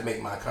 I have to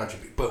make my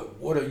contribution. But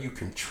what are you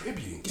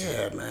contributing to?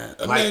 Yeah, man.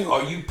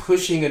 Are you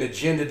pushing an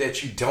agenda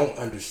that you don't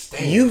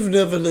understand? You've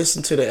never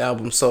listened to the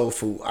album Soul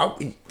Food.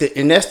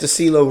 And that's the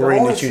CeeLo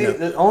Green that you know.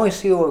 The only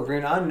CeeLo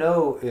Green I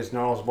know is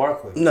Gnarls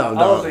Barkley. No.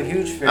 I was a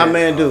huge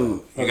fan.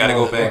 Dude. You got to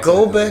go back.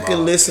 Go back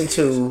and listen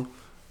to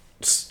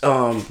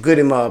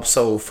Goody Mob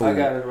Soul Food. I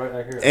got it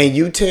right here. And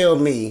you tell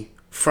me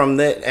from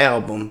that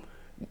album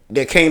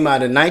that came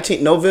out in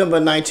November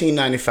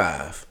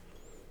 1995,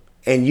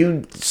 and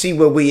you see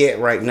where we at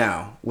right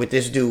now with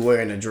this dude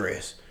wearing a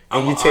dress,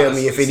 and you tell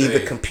me if it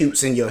even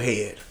computes in your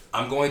head.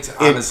 I'm going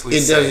to honestly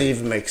say it doesn't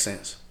even make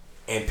sense.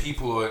 And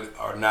people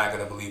are not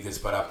going to believe this,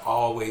 but I've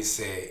always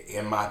said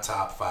in my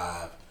top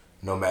 5,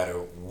 no matter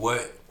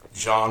what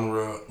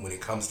genre, when it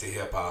comes to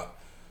hip hop,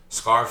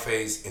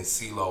 Scarface and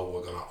CeeLo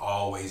were going to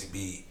always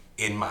be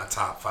in my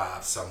top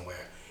 5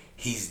 somewhere.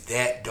 He's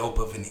that dope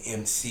of an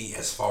MC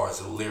as far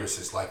as a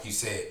lyricist. Like you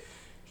said,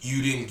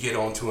 you didn't get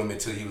onto him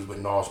until he was with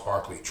Gnarls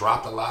Barkley.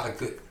 Dropped a lot of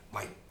good,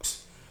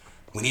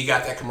 when he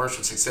got that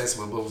commercial success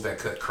with, what was that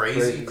cut?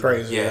 Crazy?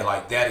 Crazy. Yeah,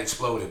 like that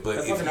exploded.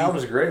 But that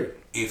was great.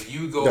 If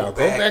you go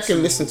back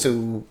and listen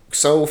to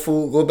Soul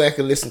Food, go back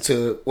and listen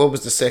to, what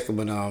was the second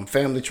one?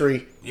 Family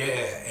Tree. Yeah,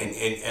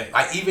 and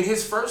like even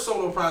his first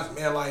solo project,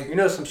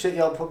 man, some shit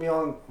y'all put me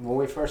on when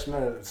we first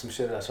met. Some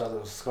shit I saw that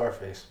was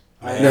Scarface.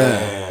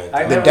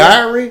 The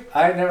Diary.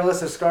 I had never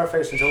listened to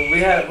Scarface until we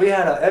had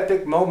an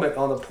epic moment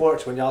on the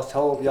porch when y'all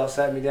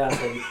sat me down and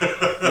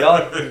said,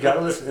 y'all you gotta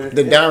listen.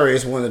 The Diary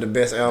is one of the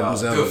best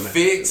albums ever. The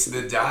Fix,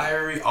 The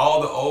Diary,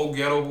 all the old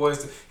Ghetto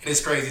Boys. And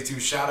it's crazy too.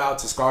 Shout out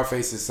to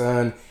Scarface's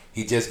son.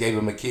 He just gave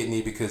him a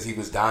kidney because he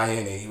was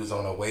dying and he was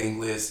on a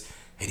waiting list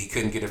and he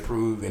couldn't get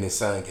approved, and his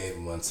son gave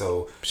him one.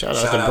 So shout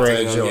out to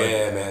Brad Jordan.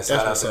 Yeah, man.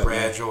 Shout out to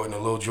Brad Jordan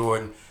and Lil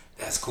Jordan.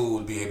 That's cool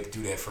to be able to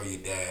do that for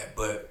your dad.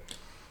 But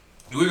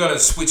we're going to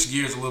switch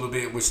gears a little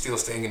bit. We're still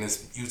staying in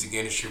this music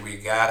industry. We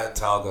got to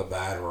talk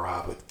about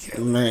Robert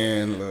Kelly.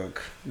 Man,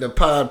 look. The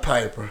Pied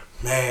Piper.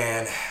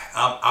 Man,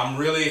 I'm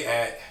really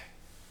at,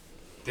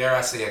 dare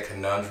I say, a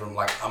conundrum.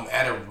 Like, I'm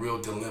at a real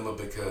dilemma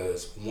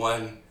because,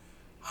 one,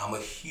 I'm a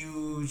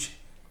huge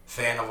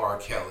fan of R.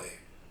 Kelly.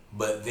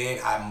 But then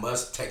I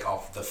must take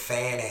off the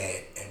fan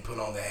hat and put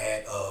on the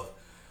hat of,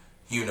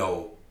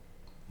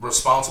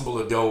 responsible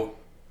adult,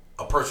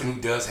 a person who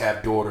does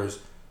have daughters.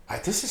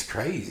 Like, this is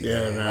crazy.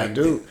 Yeah, man,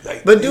 dude.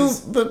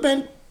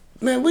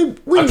 Man, we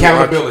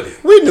accountability.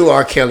 We knew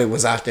R. Kelly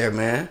was out there,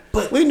 man.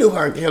 But we knew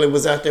R. Kelly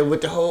was out there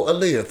with the whole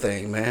Aaliyah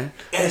thing, man.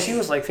 And she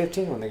was like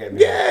 15 when they got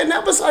married. Yeah, and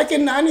that was like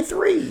in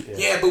 '93.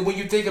 Yeah, but when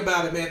you think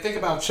about it, man, think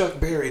about Chuck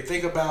Berry.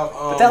 Think about.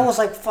 But that was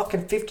like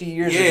fucking 50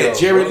 years ago. Yeah,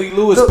 Jerry Lee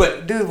Lewis. Look,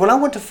 but dude, when I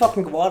went to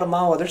fucking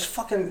Guatemala, there's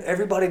fucking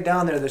everybody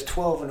down there that's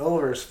 12 and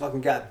over has fucking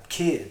got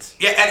kids.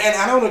 Yeah, and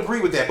I don't agree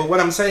with that. But what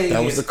I'm saying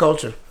that was the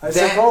culture.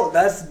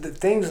 That's the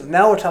things.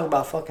 Now we're talking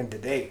about fucking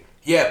today.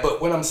 Yeah,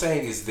 but what I'm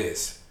saying is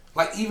this.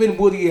 Like, even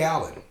Woody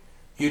Allen,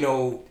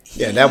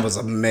 That was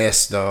a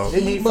mess, dog.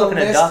 Didn't he fucking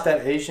adopt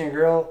that Asian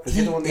girl? Is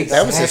he the one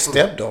That was his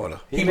stepdaughter.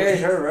 He married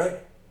her, right?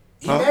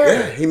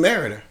 He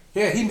married her.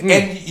 Yeah,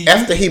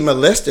 after he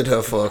molested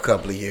her for a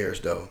couple of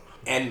years, though.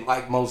 And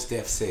like Mos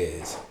Def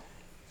says,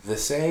 the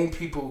same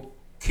people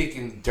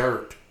kicking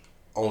dirt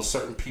on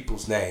certain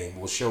people's name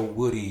will show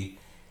Woody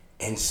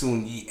and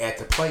Sun Yi at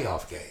the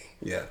playoff game.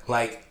 Yeah.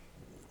 Like,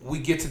 we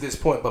get to this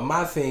point, but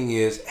my thing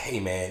is,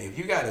 hey man, if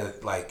you gotta,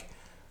 like,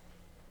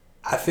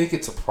 I think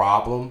it's a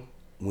problem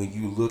when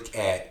you look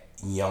at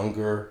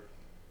younger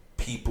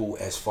people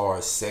as far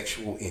as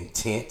sexual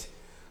intent.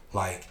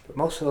 Like, but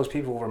most of those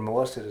people were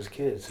molested as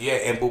kids.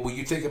 Yeah, but when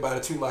you think about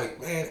it too, like,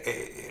 man,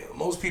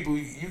 most people,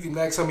 you can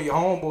like some of your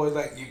homeboys,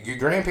 like your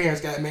grandparents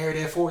got married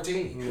at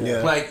 14.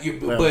 Yeah. Like,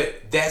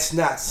 but that's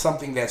not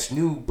something that's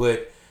new.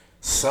 But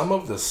some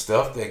of the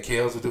stuff that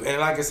Kels will do,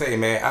 and like I say,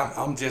 man,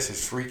 I'm just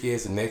as freaky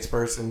as the next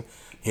person.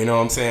 You know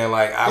what I'm saying?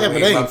 Like, but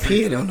they ain't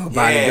peeing on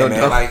nobody. Yeah,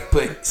 man. Like,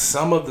 but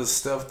some of the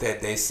stuff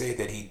that they say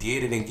that he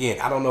did, and again,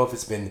 I don't know if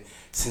it's been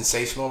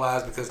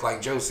sensationalized because,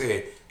 like Joe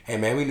said, hey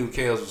man, we knew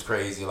Kels was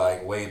crazy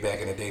like way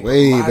back in the day.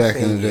 Way back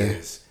in the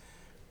day,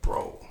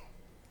 bro.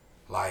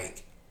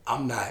 Like,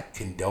 I'm not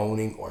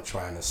condoning or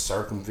trying to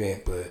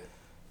circumvent, but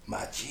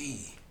my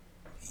G,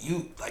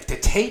 you like the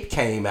tape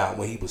came out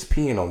when he was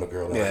peeing on the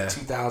girl in like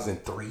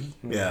 2003.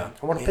 Yeah,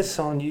 I want to piss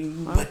on you,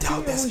 but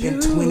dog, that's been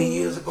 20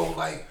 years ago.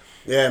 Like,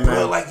 yeah, man.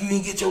 Bro, like you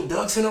didn't get your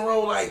ducks in a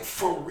row. Like,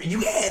 for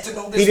you had to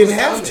know this. He didn't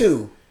have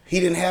to. He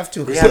didn't have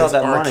to. He had all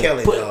that money.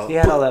 Kelly, he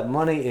had all that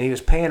money, and he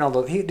was paying all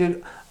those.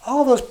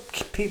 All those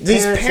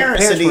these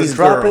parents of these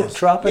girls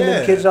dropping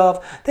their kids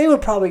off. They were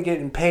probably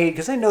getting paid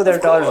because they know their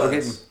daughters were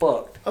getting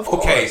fucked.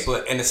 Okay,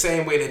 but in the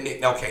same way that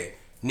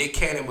Nick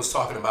Cannon was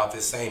talking about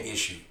this same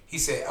issue. He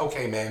said,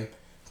 okay, man,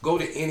 go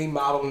to any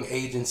modeling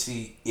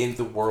agency in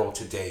the world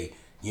today,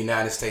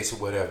 United States or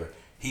whatever.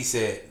 He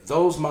said,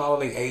 those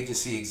modeling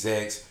agency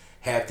execs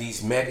have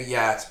these mega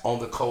yachts on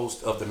the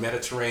coast of the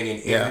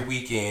Mediterranean every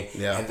weekend.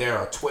 Yeah. And there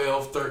are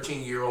 12,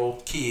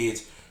 13-year-old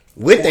kids.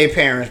 With their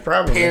parents,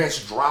 probably.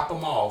 Parents drop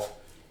them off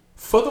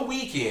for the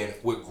weekend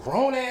with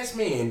grown-ass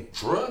men,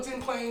 drugs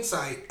in plain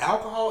sight,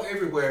 alcohol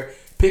everywhere,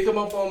 pick them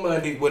up on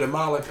Monday with a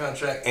modeling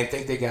contract and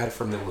think they got it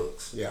from their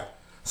looks. Yeah.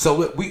 So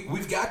look,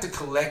 we've got to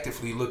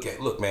collectively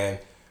look, man,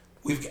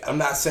 I'm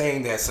not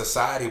saying that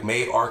society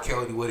made R.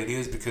 Kelly what it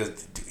is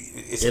because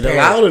it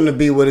allowed him to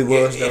be what he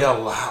was. It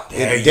allowed.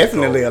 It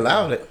definitely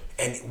allowed it.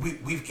 And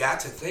we've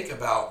got to think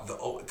about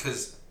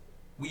because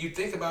when you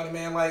think about it,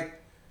 man, like,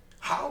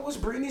 how old was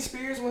Britney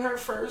Spears when her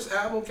first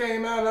album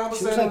came out? And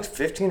she was like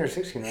 15 or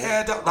 16. Right?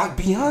 Yeah, like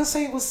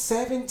Beyonce was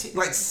 17,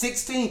 like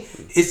 16.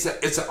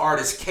 It's an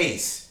artist's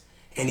case.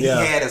 And he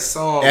had a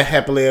song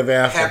Happily Ever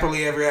After.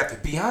 Happily Ever After.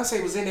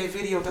 Beyonce was in that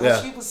video.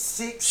 She was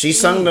 16.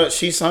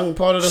 She sung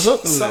part of the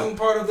hook. Sung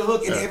part of the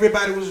hook, and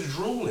everybody was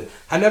drooling.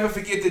 I never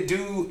forget the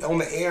dude on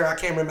the air. I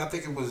can't remember. I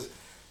think it was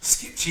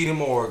Skip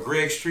Cheatham or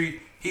Greg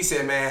Street. He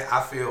said, "Man,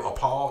 I feel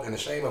appalled and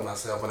ashamed of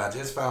myself when I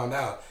just found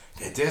out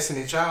that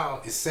Destiny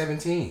Child is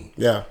 17."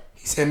 Yeah.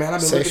 He said, "Man,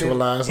 I've been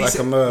sexualized like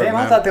a mug." Damn,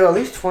 I thought they were at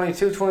least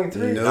 22,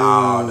 23.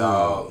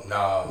 No.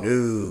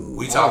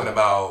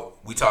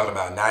 We talking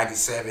about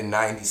 97,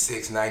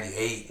 96,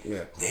 98.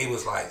 Yeah. They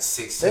was like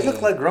 16. They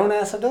look like grown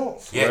ass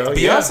adults. Yeah, well,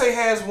 Beyonce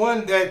has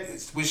one that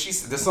when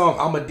the song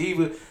 "I'm a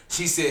Diva,"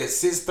 she said,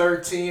 "Since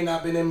 13,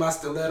 I've been in my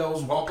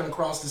stilettos walking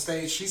across the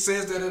stage." She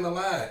says that in the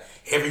line.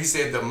 He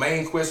said the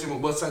main question was,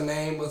 "What's her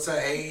name? What's her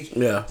age?"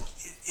 Yeah.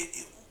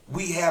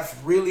 We have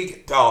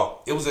really, dog.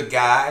 It was a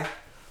guy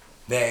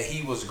that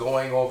he was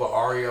going over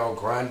Ariana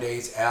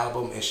Grande's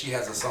album, and she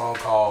has a song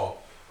called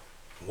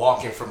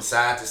 "Walking from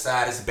Side to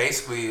Side." It's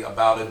basically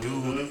about a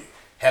dude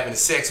having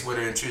sex with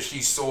her until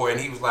she's sore, and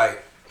he was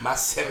like, my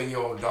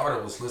 7-year-old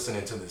daughter was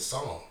listening to this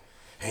song,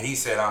 and he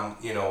said, I'm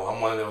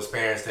one of those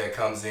parents that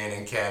comes in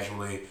and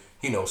casually,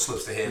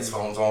 slips the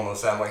headphones on the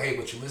side. I'm like, hey,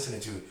 what you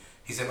listening to?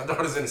 He said, my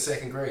daughter's in the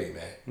 2nd grade,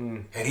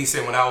 man. And he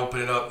said, when I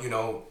open it up,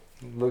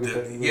 look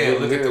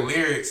at the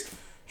lyrics.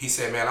 He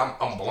said, man,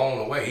 I'm blown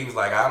away. He was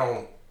like, I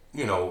don't,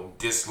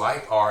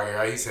 dislike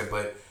Aria. He said,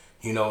 but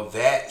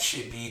that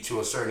should be to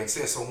a certain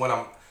extent. So when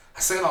I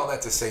said all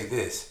that to say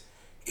this,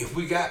 if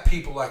we got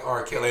people like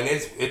R. Kelly, and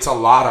it's a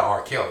lot of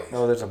R. Kellys.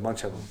 No, there's a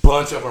bunch of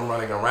them.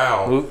 Running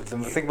around.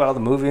 Think about all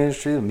the movie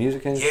industry, the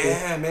music industry.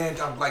 Yeah, man.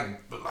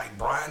 Like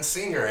Bryan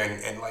Singer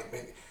and like,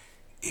 man,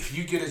 if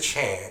you get a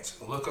chance,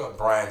 look up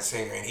Bryan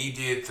Singer, and he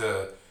did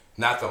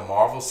not the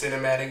Marvel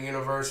Cinematic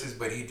Universes,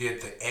 but he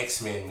did the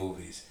X-Men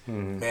movies.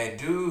 Mm-hmm. Man,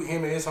 dude,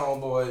 him and his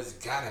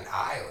homeboys got an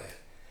island.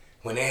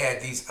 When they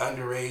had these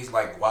underage,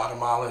 like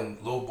Guatemalan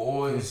little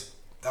boys,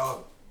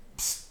 dog,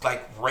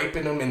 like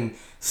raping them and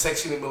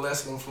sexually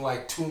molesting them for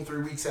like 2 and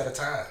 3 weeks at a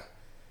time.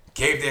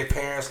 Gave their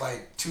parents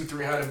like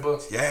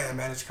 $200-300. Yeah,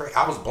 man, it's crazy.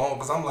 I was blown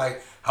because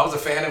I was a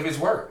fan of his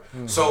work.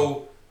 Mm-hmm.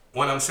 So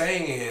what I'm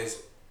saying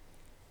is,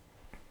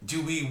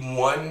 do we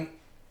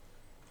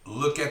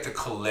look at the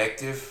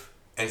collective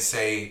and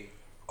say,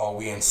 are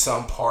we in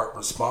some part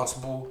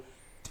responsible?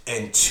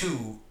 And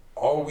 2,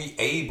 are we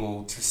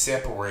able to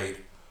separate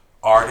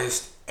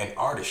artist and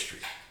artistry?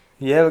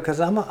 Yeah, because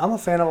I'm a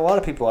fan of a lot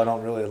of people I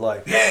don't really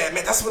like. Yeah,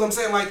 man, that's what I'm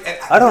saying. Like,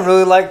 I don't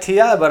really like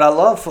T.I., but I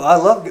love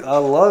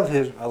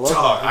his.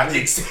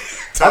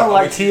 I don't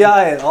like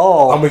T.I. at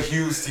all. I'm a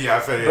huge T.I.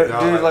 fan. But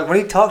dude, like when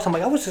he talks, I'm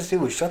like, I wish this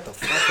dude would shut the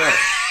fuck up.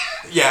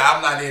 Yeah,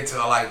 I'm not into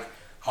like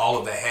all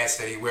of the hats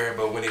that he wear,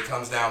 but when it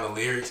comes down to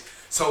lyrics,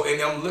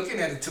 and I'm looking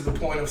at it to the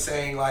point of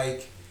saying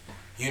like,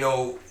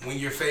 when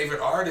your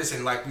favorite artist,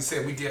 and like we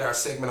said, we did our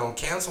segment on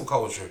cancel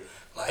culture.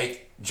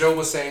 Like Joe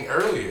was saying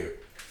earlier,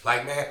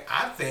 like man,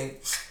 I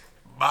think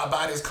 "Bye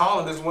Bye Is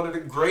Calling" is one of the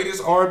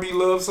greatest R&B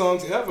love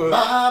songs ever.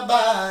 Bye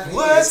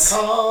Bye Is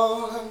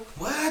Calling.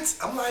 What?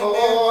 I'm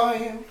like,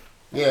 man.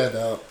 Yeah,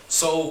 dog.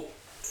 So,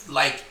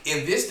 like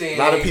in this day, a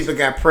lot of people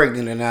got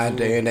pregnant in our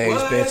day and age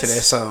to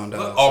that song,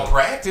 dog. Or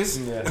practice.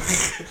 Yeah.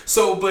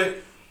 So, but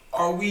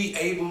are we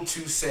able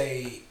to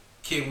say?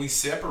 Can we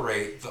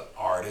separate the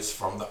artist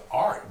from the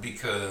art?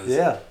 Because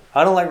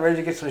I don't like Rage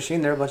Against the Machine.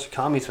 They're a bunch of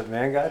commies, but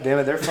man, goddamn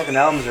it, their fucking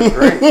albums are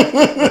great.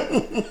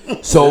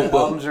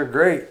 Albums are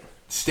great.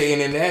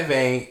 Staying in that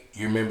vein,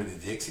 you remember the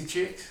Dixie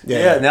Chicks?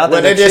 Yeah. Now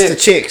they're just the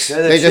chicks.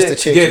 They're just the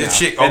chicks. Yeah, the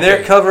chick. Okay. And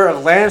their cover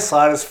of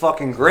 "Landslide" is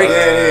fucking great.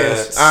 Yeah, it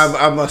is.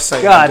 I must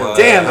say. God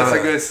damn, that's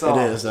a good song.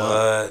 It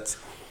is,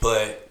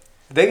 but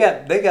they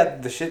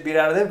got the shit beat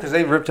out of them because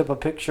they ripped up a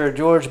picture of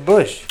George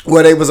Bush.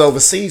 Well, they was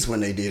overseas when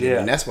they did it, Yeah.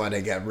 and that's why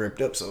they got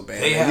ripped up so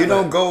bad.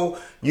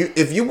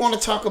 If you want to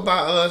talk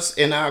about us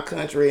in our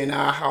country, in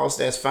our house,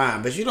 that's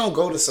fine. But you don't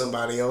go to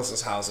somebody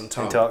else's house and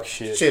talk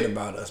shit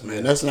about us,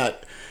 man. That's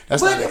not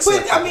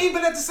acceptable.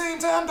 But at the same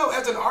time, though,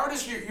 as an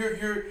artist,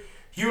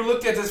 you're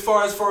looked at as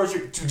far as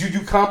do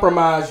you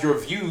compromise your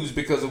views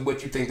because of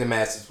what you think the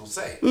masses will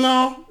say?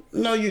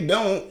 No, you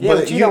don't. Yeah,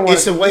 but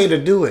it's a way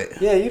to do it.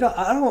 Yeah, you don't.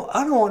 I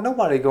don't want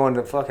nobody going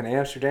to fucking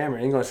Amsterdam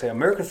and you're gonna say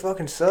America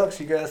fucking sucks.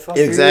 You guys fuck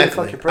exactly.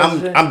 Fuck your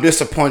president. I'm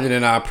disappointed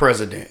in our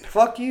president.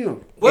 Fuck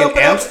you. In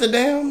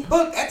Amsterdam.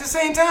 But at the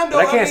same time, though,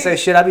 I can't say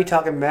shit. I be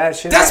talking mad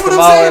shit. That's what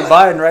I'm saying. And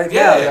Biden right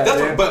now.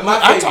 Yeah, but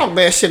I talk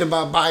bad shit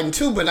about Biden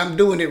too, but I'm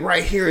doing it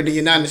right here in the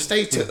United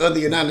States to other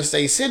United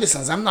States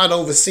citizens. I'm not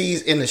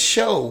overseas in a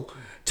show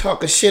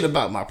talking shit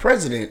about my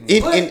president.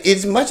 And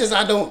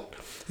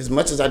as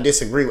much as I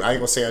disagree, I ain't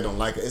gonna say I don't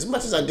like it. As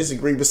much as I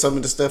disagree with some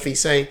of the stuff he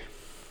say,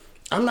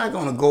 I'm not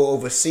gonna go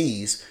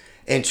overseas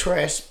and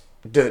trash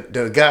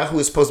the guy who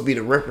is supposed to be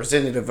the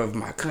representative of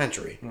my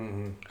country.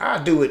 Mm-hmm.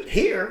 I'll do it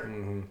here.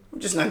 Mm-hmm. I'm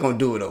just not gonna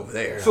do it over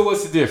there. So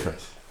what's the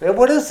difference? Yeah,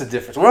 what is the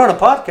difference? We're on a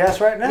podcast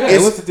right now. Yeah,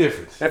 what's the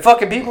difference? And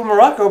fucking people in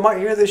Morocco might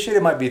hear this shit.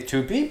 It might be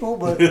 2 people,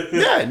 but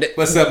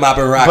what's up, my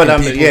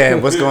Moroccan people? Yeah,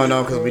 what's going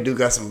on? Because we do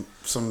got some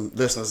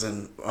listeners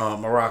in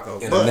Morocco.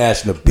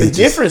 International. The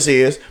difference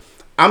is,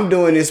 I'm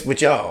doing this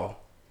with y'all,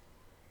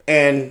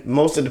 and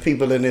most of the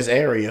people in this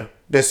area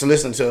that's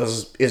listening to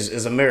us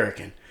is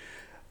American.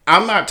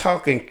 I'm not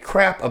talking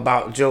crap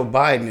about Joe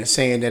Biden and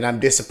saying that I'm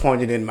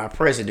disappointed in my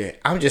president.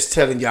 I'm just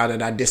telling y'all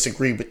that I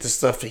disagree with the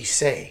stuff he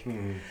say.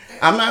 Mm-hmm.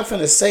 I'm not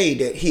going to say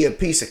that he a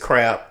piece of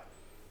crap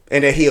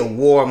and that he a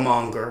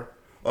warmonger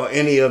or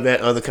any of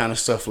that other kind of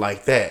stuff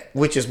like that,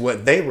 which is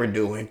what they were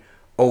doing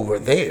over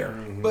there.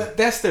 Mm-hmm. But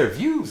that's their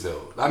views,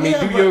 though. I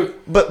mean,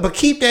 but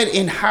keep that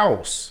in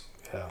house.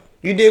 Yeah.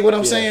 You dig what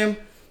I'm saying?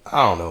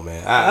 I don't know,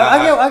 man.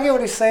 I get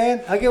what he's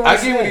saying. I get what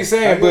he's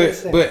saying.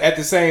 But at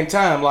the same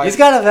time, like he's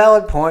got a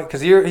valid point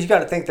because he's got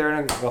to think they're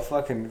in a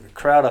fucking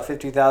crowd of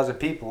 50,000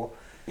 people.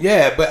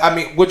 Yeah, but I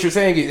mean, what you're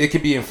saying is it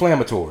can be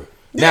inflammatory.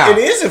 Yeah, now, it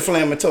is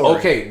inflammatory.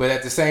 Okay, but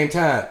at the same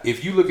time,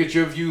 if you look at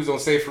your views on,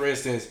 say, for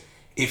instance,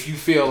 if you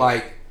feel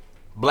like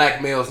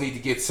black males need to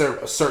get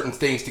certain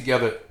things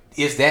together,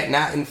 is that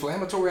not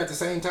inflammatory at the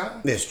same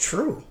time? It's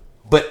true.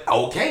 But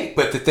okay,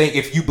 but the thing,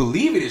 if you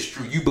believe it is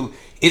true,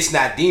 it's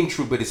not deemed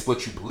true, but it's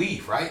what you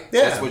believe, right?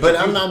 Yeah, that's what but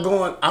I'm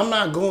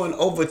not going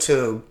over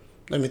to.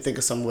 Let me think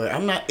of somewhere.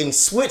 I'm not in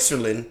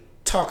Switzerland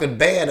talking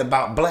bad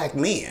about black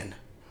men.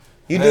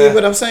 You dig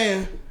what I'm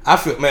saying? I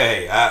feel,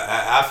 man. Hey,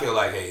 I feel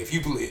like, hey, if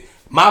you believe,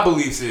 my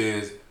beliefs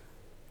is,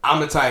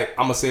 I'm the type.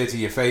 I'm gonna say it to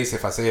your face.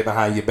 If I say it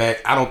behind your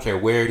back, I don't care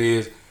where it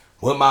is.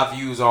 What my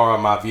views are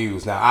my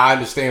views. Now I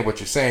understand what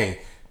you're saying.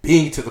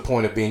 Being to the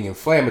point of being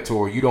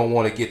inflammatory, you don't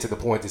want to get to the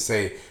point to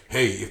say,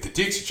 hey, if the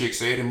Dixie Chick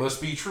said it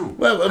must be true.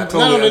 Well, not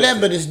only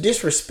that, but it's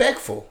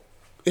disrespectful.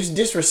 It's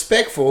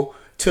disrespectful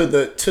to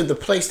the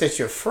place that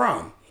you're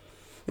from.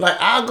 Like,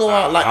 I'll go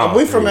out, like,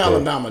 we from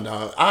Alabama,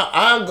 dog.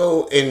 I'll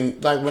go in,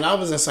 like, when I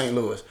was in St.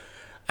 Louis,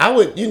 I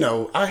would,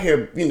 I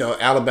hear,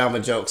 Alabama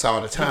jokes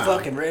all the time. You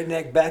fucking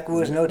redneck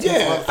backwoods, no teeth.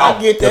 Yeah,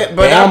 I get that.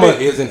 But Alabama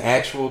is an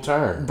actual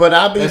term. But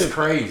that's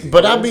crazy.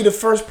 But I'll be the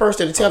first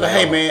person to tell her,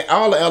 hey, man,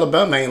 all of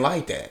Alabama ain't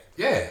like that.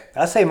 Yeah.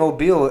 I say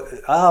Mobile.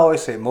 I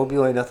always say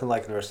Mobile ain't nothing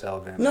like the rest of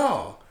Alabama.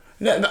 No.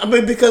 I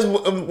mean, because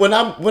when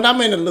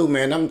I'm in the Lou,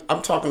 man,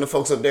 I'm talking to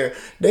folks up there.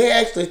 They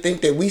actually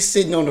think that we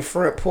sitting on the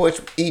front porch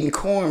eating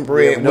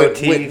cornbread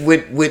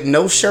with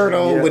no shirt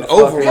on, with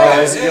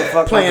overalls,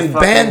 playing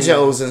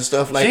banjos and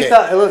stuff like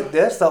that.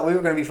 Des thought we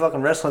were gonna be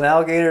fucking wrestling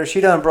alligators.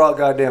 She done brought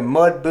goddamn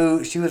mud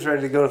boots. She was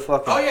ready to go to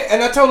fucking. Oh yeah,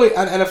 and I totally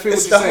and I feel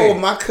it's what you're saying.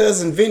 Whole my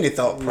cousin Vinny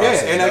thought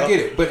process. Yeah, and I get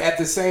it, but at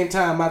the same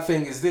time, my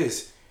thing is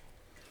this: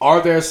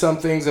 are there some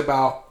things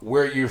about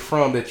where you're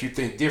from that you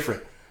think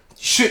different?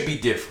 Should be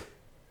different.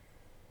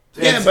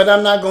 Yeah, but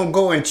I'm not gonna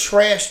go and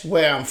trash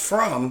where I'm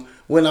from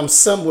when I'm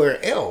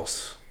somewhere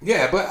else.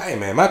 Yeah, but hey,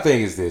 man, my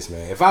thing is this,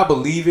 man. If I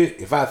believe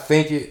it, if I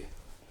think it,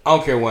 I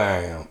don't care where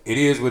I am. It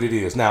is what it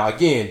is. Now,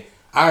 again,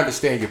 I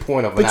understand your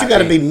point of. But you got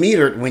to be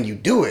metered when you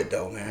do it,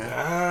 though,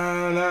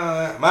 man.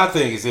 No. My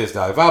thing is this,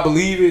 dog. If I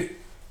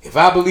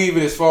believe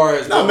it as far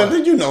as no,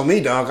 man, you know me,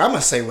 dog. I'm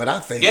gonna say what I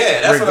think.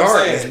 Yeah, that's regardless. What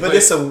I'm saying. But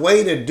it's a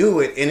way to do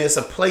it, and it's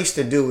a place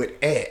to do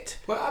it at.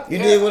 You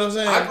dig what I'm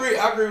saying? I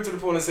agree with you to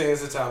the point of saying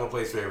it's a time and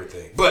place for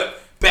everything. But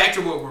back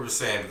to what we were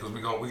saying because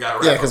we got to wrap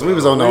up. Yeah, because we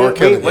was on the R.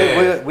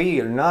 Kelly. We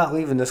are not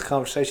leaving this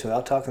conversation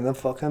without talking to them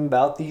fucking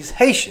about these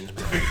Haitians,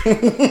 bro.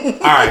 All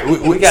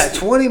right, we got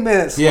 20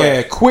 minutes. Yeah,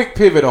 left. Quick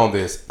pivot on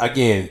this.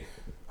 Again,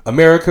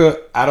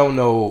 America. I don't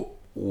know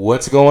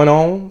what's going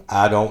on.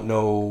 I don't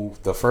know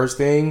the first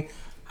thing.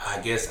 I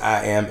guess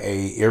I am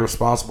a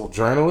irresponsible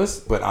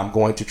journalist, but I'm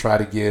going to try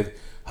to give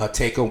a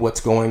take on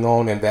what's going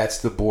on, and that's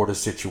the border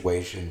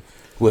situation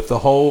with the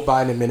whole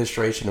Biden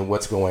administration and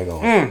what's going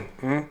on.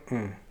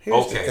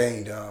 Here's the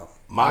thing, dog.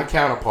 My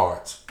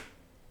counterparts,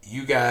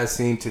 you guys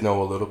seem to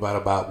know a little bit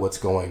about what's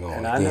going on.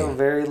 And I know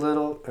very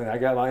little, and I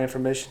got my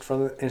information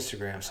from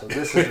Instagram, so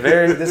this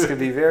could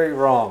be very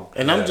wrong.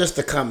 And I'm just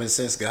a common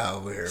sense guy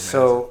over here, man.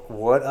 So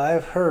what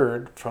I've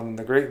heard from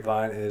the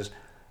grapevine is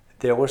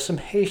there were some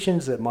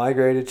Haitians that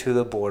migrated to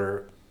the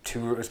border.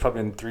 It's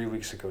probably been 3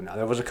 weeks ago now.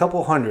 There was a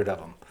couple hundred of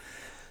them.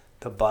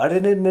 The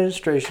Biden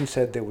administration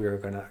said that we were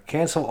going to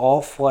cancel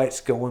all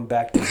flights going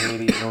back to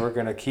Haiti, and we're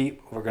going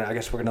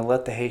to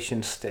let the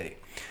Haitians stay.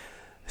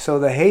 So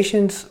the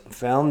Haitians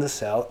found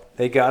this out.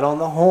 They got on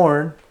the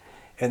horn,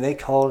 and they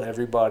called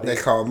everybody. They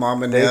called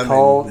mom and them. They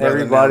called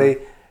everybody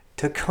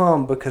to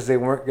come because they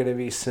weren't going to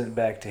be sent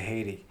back to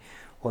Haiti.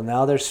 Well,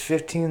 now there's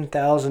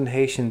 15,000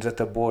 Haitians at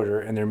the border,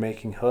 and they're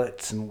making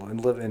huts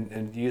and living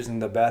and using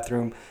the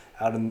bathroom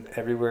out in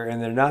everywhere.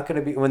 And they're not going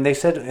to be when they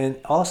said, and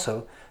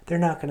also they're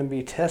not going to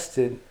be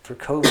tested for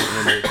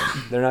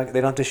COVID. They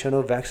don't have to show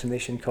no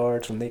vaccination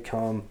cards when they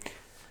come.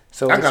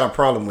 So I got a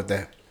problem with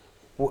that.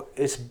 Well,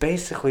 it's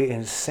basically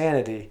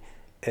insanity,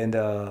 and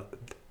I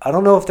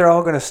don't know if they're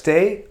all going to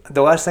stay.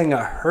 The last thing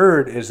I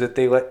heard is that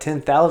they let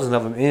 10,000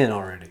 of them in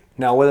already.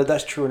 Now, whether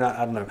that's true or not,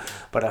 I don't know.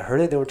 But I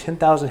heard that there were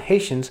 10,000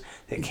 Haitians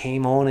that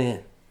came on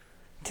in.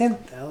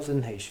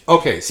 10,000 Haitians.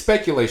 Okay,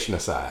 speculation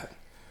aside,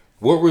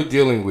 what we're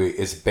dealing with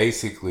is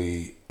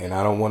basically, and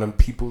I don't want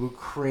people to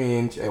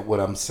cringe at what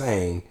I'm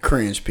saying.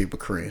 People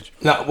cringe.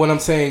 Now, what I'm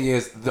saying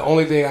is the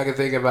only thing I can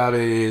think about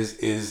it is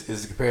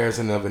the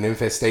comparison of an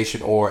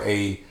infestation or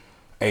a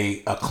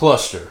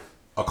cluster,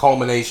 a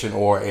culmination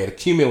or an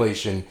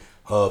accumulation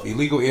of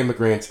illegal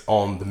immigrants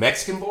on the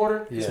Mexican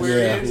border. Yes. Is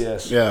where it is?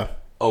 Yes. Yeah.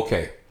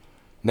 Okay.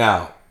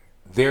 Now,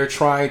 they're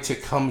trying to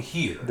come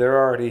here. They're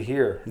already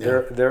here.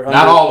 Yeah. They're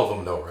not all of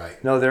them, though,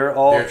 right? No, they're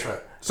all. They're trying.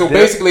 So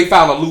basically,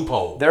 found a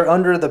loophole. They're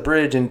under the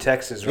bridge in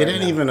Texas right now. It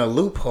ain't even a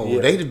loophole.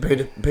 Yeah. They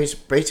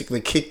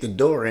basically kicked the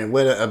door in.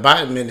 Where the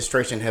Biden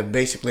administration have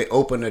basically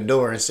opened the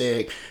door and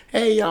said,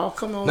 "Hey, y'all,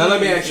 come on." Now, let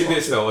me ask you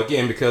this though,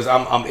 again, because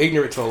I'm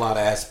ignorant to a lot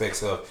of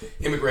aspects of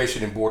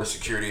immigration and border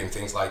security and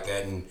things like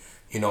that. And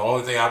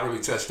only thing I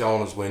really touched on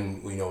was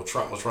when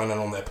Trump was running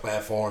on that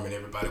platform and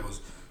everybody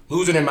was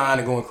losing their mind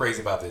and going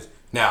crazy about this.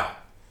 Now,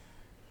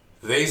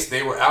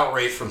 they were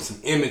outraged from some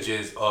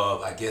images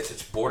of, I guess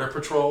it's Border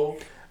Patrol.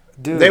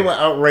 Dude. They were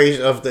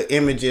outraged of the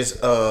images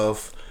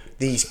of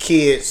these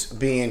kids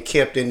being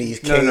kept in these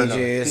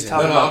cages. No,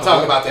 I'm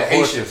talking about the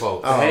Haitian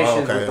folks. The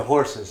Haitians with the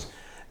horses.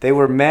 They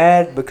were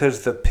mad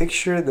because the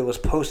picture that was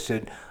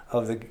posted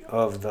of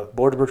the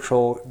Border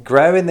Patrol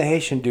grabbing the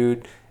Haitian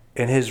dude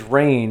in his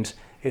reins,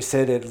 it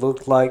said it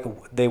looked like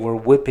they were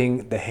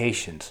whipping the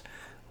Haitians,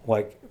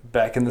 like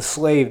back in the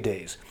slave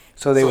days.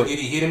 So did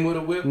he hit him with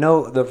a whip?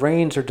 No, the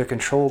reins are to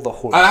control the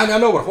horse. I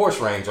know what horse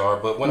reins are,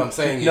 but what I'm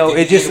saying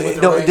is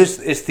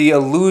it's the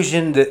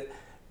illusion that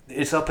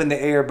it's up in the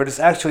air, but it's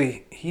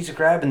actually he's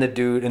grabbing the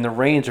dude, and the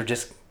reins are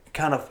just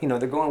kind of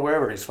they're going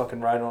wherever he's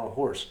fucking riding on a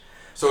horse.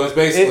 So it's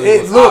basically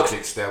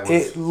optics that was.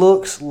 It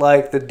looks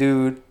like the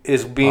dude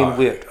is being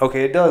whipped.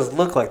 Okay, it does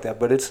look like that,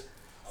 but it's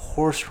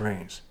horse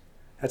reins.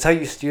 That's how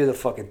you steer the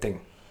fucking thing.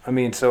 I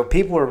mean, so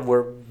people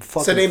were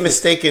fucking... So they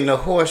mistaken the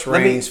horse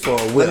reins for a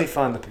whip. Let me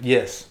find the...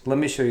 Yes. Let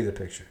me show you the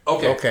picture.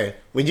 Okay.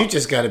 Well, you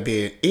just got to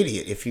be an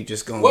idiot if you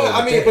just going to... Well,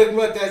 I mean,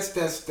 but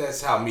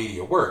that's how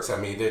media works. I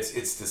mean, it's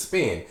the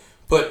spin.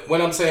 But what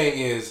I'm saying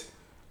is,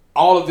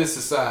 all of this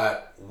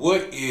aside,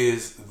 what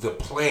is the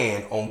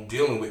plan on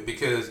dealing with...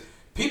 Because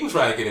people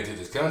trying to get into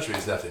this country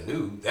is nothing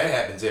new. That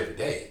happens every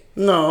day.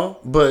 No,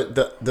 but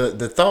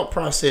the thought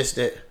process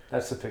that...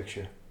 That's the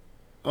picture.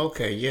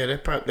 Okay, yeah,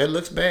 that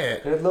looks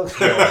bad. It looks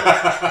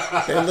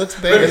bad. That looks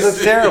bad. It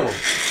looks terrible.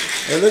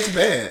 It looks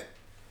bad.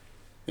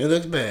 It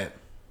looks bad.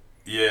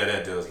 Yeah,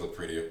 that does look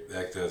pretty.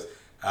 That does.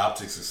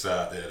 Optics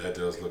aside, that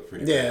does look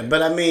pretty bad. Yeah,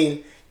 but I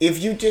mean, if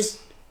you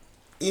just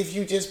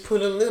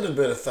put a little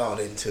bit of thought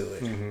into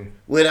it,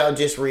 without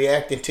just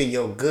reacting to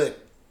your gut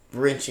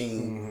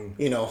wrenching,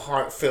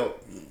 heartfelt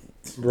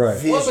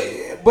Right.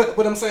 Well, but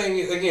what I'm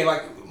saying again,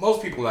 like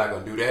most people are not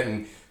going to do that,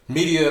 and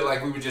media,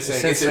 like we were just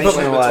saying, it's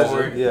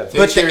inflammatory. Yeah.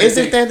 But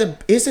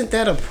isn't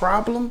that a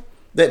problem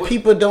that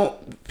people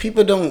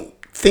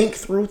don't think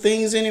through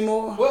things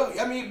anymore? Well,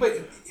 I mean, but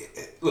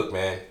look,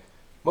 man,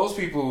 most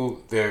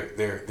people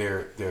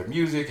their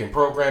music and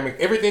programming,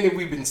 everything that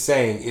we've been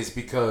saying is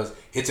because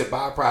it's a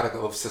byproduct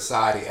of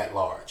society at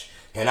large.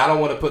 And I don't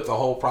want to put the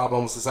whole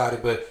problem on society,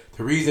 but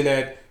the reason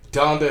that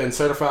Donda and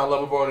Certified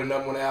Lover Boy are the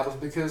number one albums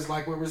because,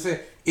 like what we're saying,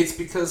 it's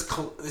because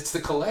it's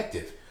the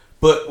collective.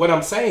 But what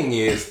I'm saying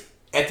is,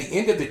 at the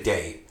end of the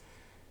day,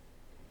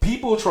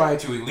 people trying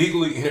to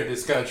illegally enter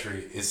this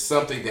country is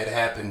something that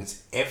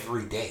happens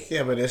every day.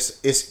 Yeah, but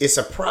it's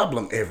a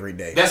problem every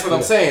day. That's what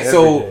I'm saying.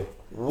 So,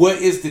 what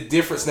is the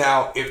difference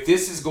now? If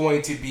this is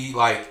going to be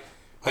like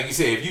you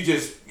said, if you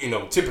just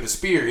tip of the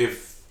spear,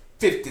 if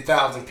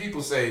 50,000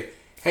 people say,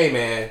 "Hey,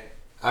 man,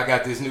 I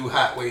got this new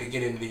hot way to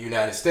get into the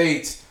United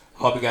States.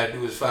 All we got to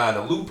do is find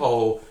a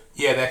loophole."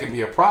 Yeah, that can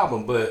be a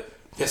problem, but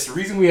that's the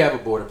reason we have a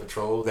border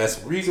patrol. That's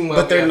the reason why.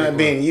 But they're not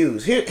being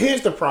used.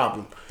 Here's the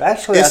problem.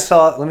 Actually, I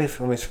saw. Let me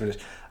finish this.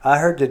 I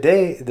heard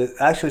today that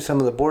actually some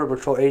of the border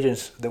patrol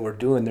agents that were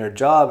doing their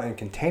job and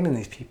containing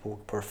these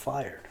people were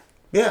fired.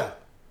 Yeah.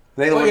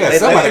 Somebody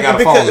got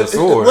to fall on the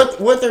sword.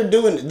 What they're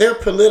doing, they're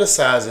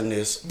politicizing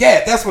this.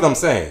 Yeah, that's what I'm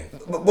saying.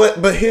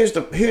 But here's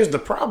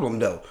the problem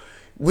though.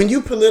 When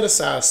you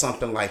politicize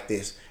something like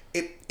this,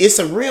 it's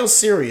a real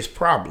serious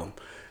problem.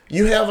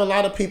 You have a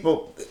lot of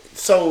people.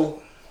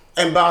 So,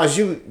 and Boz,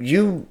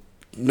 you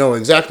know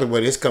exactly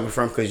where this coming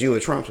from because you're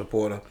a Trump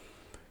supporter.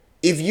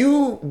 If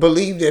you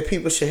believe that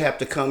people should have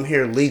to come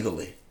here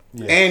legally,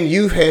 and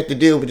you've had to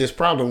deal with this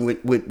problem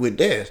with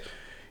Des,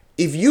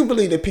 if you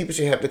believe that people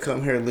should have to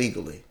come here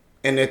legally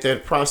and that their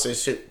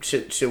process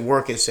should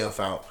work itself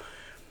out,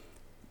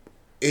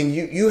 and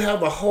you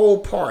have a whole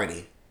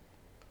party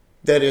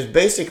that is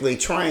basically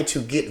trying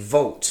to get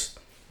votes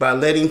by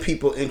letting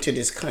people into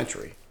this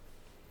country.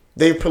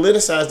 They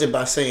politicized it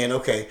by saying,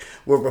 okay,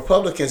 well,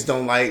 Republicans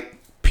don't like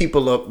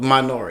people of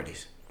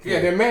minorities. Yeah,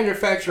 they're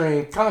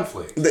manufacturing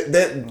conflict.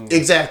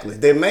 Exactly.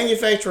 They're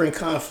manufacturing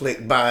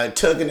conflict by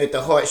tugging at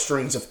the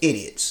heartstrings of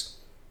idiots.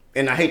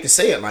 And I hate to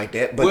say it like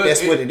that, but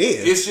that's what it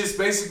is. It's just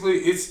basically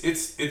it's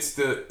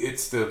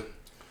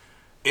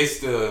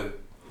the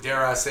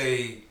dare I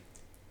say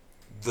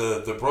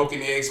the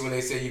broken eggs when they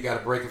say you got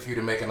to break a few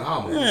to make an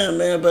omelet. Yeah,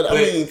 man, but I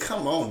mean,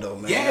 come on though,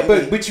 man. Yeah,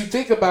 but you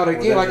think about it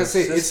again, like I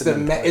said, it's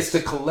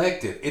the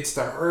collective, it's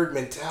the herd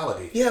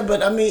mentality. Yeah,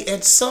 but I mean,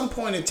 at some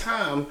point in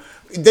time,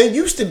 there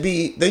used to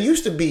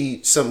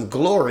be some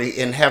glory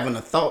in having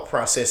a thought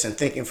process and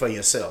thinking for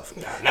yourself,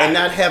 and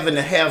not having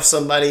to have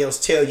somebody else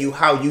tell you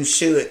how you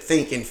should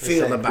think and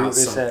feel about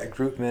something. It's that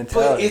group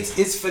mentality. But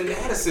it's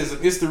fanaticism.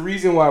 It's the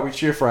reason why we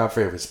cheer for our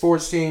favorite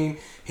sports team.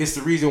 It's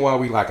the reason why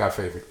we like our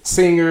favorite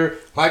singer.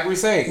 Like we're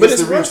saying, but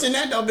it's worse than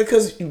that though,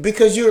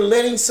 because you're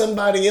letting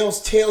somebody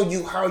else tell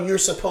you how you're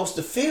supposed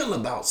to feel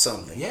about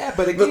something. Yeah,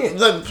 but again,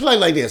 play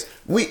like this.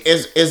 We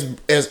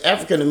as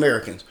African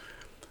Americans,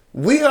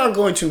 we are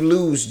going to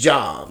lose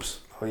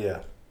jobs. Oh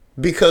yeah.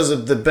 Because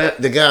of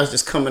the guys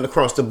that's coming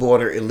across the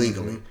border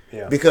illegally. Mm-hmm.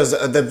 Yeah. Because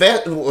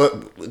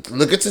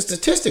look at the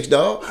statistics,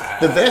 dog.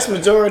 The vast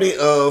majority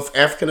of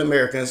African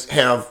Americans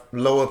have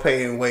lower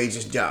paying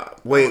wage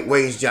jobs.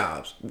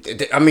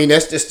 I mean,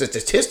 that's just a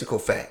statistical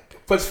fact.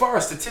 But as far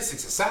as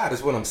statistics aside,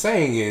 is what I'm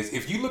saying is,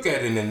 if you look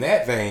at it in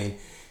that vein,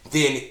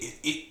 then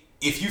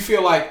if you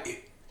feel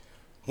like,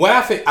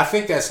 I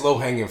think that's low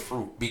hanging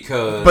fruit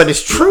because. But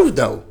it's true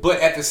though. But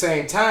at the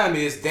same time,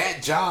 is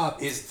that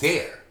job is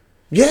there.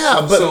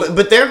 Yeah,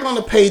 but they're going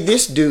to pay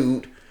this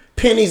dude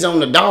pennies on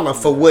the dollar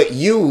for what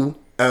you,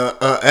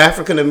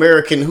 African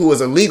American who is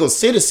a legal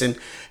citizen,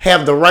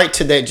 have the right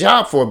to that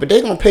job for. But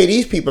they're going to pay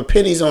these people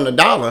pennies on the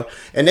dollar,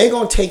 and they're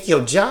going to take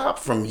your job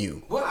from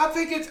you. Well, I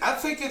think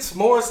it's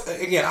more.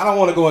 Again, I don't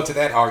want to go into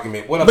that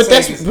argument.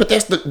 That's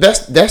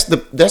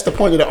the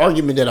point of the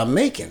argument that I'm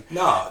making.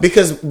 No,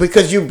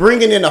 because you're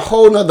bringing in a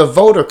whole nother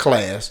voter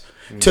class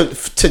to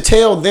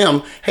tell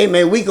them, hey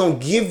man, we gonna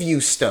give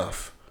you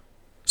stuff.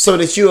 So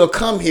that you'll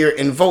come here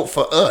and vote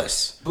for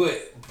us.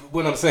 But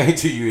what I'm saying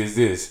to you is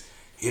this: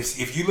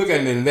 if you look at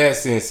it in that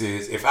sense,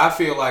 is if I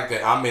feel like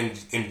that I'm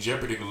in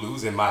jeopardy of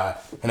losing and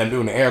I'm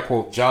doing an air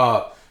quote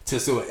job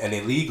to an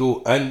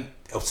illegal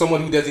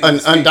someone who doesn't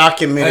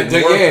undocumented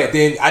worker. Yeah,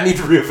 then I need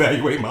to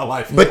reevaluate my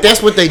life. But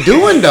that's what they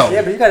doing though.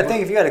 Yeah, but you got to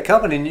think, if you got a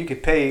company and you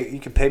could pay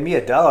me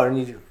 $1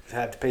 and you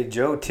have to pay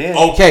Joe 10.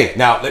 Okay,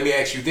 now let me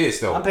ask you this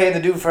though. I'm paying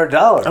the dude for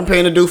 $1. I'm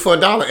paying the dude for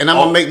 $1, and I'm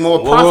gonna make more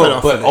profit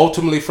off of it. But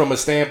ultimately, from a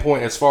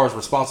standpoint as far as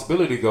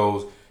responsibility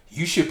goes,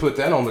 you should put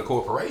that on the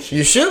corporation.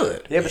 You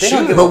should. Yeah, but they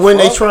don't give But when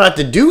they tried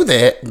to do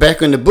that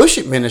back in the Bush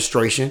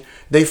administration,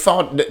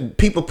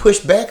 people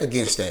pushed back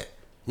against that.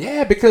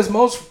 Yeah, because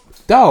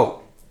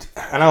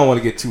and I don't want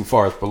to get too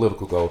far as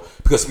political go,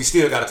 because we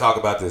still got to talk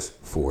about this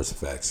forced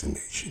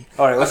vaccination.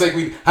 All right,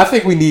 I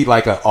think we need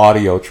like an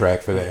audio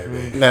track for that,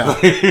 man.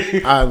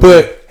 No,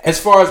 but as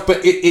far as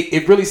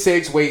it really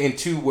segues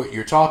into what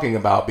you're talking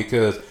about,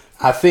 because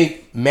I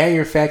think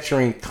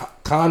manufacturing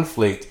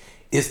conflict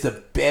is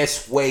the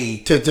best way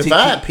to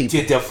divide people.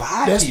 To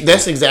divide people.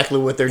 That's exactly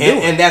what they're doing.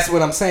 And that's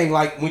what I'm saying.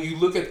 Like, when you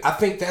look at, I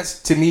think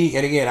that's, to me,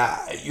 and again,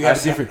 you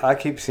have different. I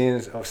keep seeing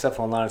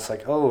stuff online. It's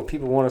like, oh,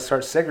 people want to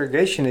start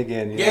segregation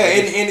again. You know?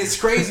 And it's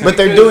crazy. But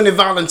they're doing it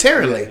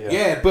voluntarily.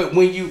 Yeah, but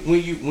when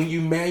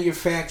you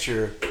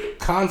manufacture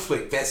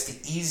conflict, that's the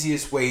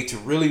easiest way to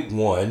really,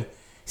 one,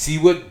 see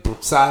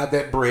what side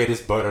that bread is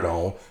buttered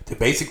on, to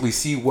basically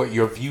see what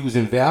your views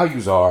and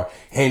values are,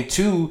 and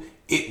two,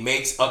 it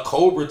makes a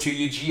Cobra to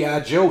your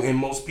G.I. Joe in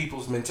most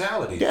people's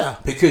mentality. Yeah.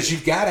 Because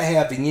you've got to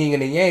have the yin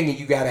and the yang, and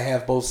you got to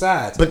have both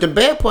sides. But the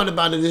bad part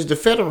about it is the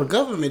federal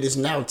government is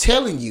now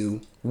telling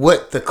you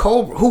what the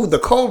Cobra, who the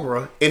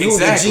Cobra, and who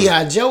the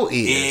G.I. Joe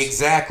is.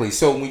 Exactly.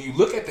 So when you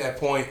look at that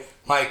point,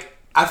 like,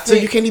 I think... So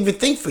you can't even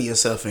think for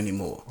yourself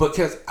anymore.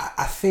 Because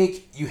I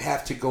think you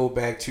have to go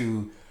back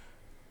to,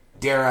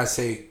 dare I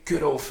say,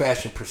 good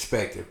old-fashioned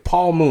perspective.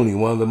 Paul Mooney,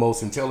 one of the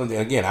most intelligent...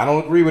 Again, I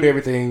don't agree with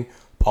everything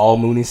Paul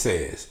Mooney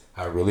says.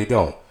 I really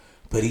don't.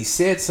 But he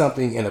said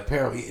something in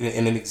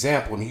an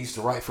example, and he used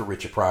to write for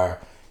Richard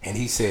Pryor, and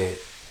he said,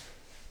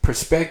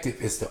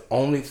 perspective is the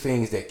only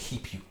things that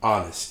keep you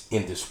honest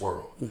in this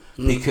world.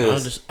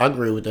 Because I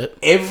agree with that.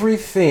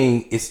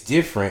 Everything is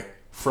different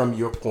from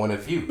your point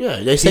of view. Yeah,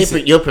 they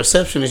say your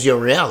perception is your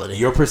reality.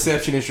 Your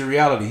perception is your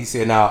reality. He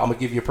said, now, I'm going to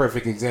give you a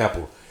perfect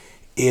example.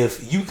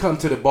 If you come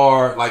to the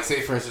bar, like,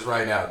 say, for instance,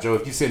 right now, Joe,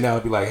 if you sit down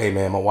and be like, hey,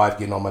 man, my wife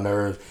getting on my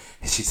nerves,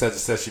 and she such and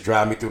such, she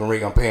drive me through the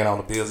ring, I'm paying all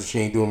the bills, and she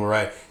ain't doing me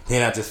right.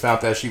 Then I just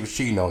found out she was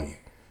cheating on me.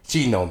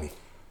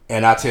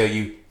 And I tell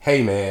you,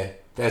 hey, man,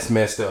 that's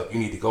messed up. You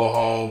need to go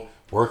home,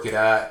 work it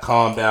out,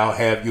 calm down,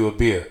 have you a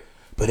beer.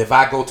 But if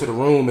I go to the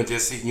room and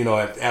just,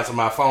 answer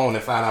my phone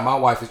and find out my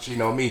wife is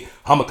cheating on me,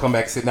 I'm going to come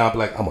back and sit down and be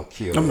like, I'm going to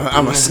kill her.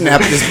 I'm going to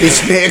snap this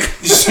bitch neck.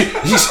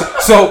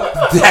 So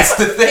that's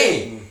the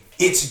thing.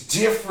 It's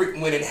different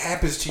when it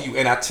happens to you.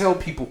 And I tell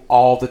people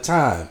all the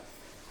time,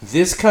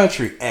 this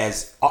country,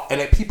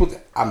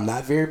 I'm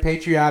not very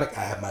patriotic.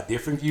 I have my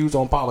different views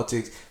on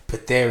politics,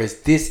 but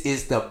this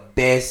is the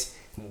best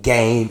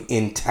game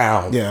in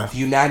town. Yeah. The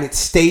United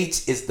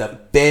States is the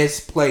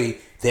best play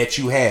that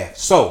you have.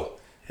 So,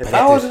 if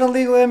I was an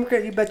illegal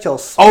immigrant, you bet your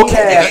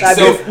okay.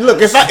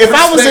 Look, if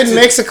I was in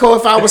Mexico,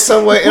 if I was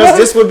somewhere else,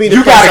 this would be the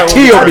you gotta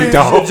kill me,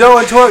 dog. Joe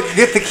and Torque,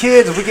 get the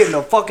kids. We getting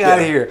the fuck out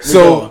of here.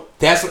 So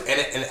that's what,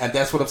 and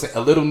that's what I'm saying.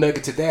 A little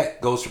nugget to that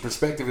goes to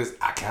perspective is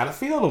I kind of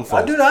feel them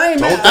folks. Dude, I ain't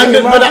mad.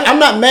 I'm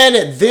not mad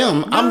at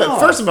them. No.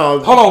 First of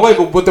all, hold on, wait.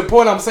 But the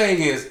point I'm saying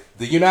is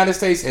the United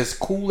States, as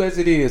cool as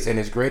it is and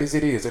as great as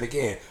it is, and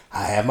again,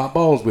 I have my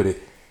bones with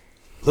it.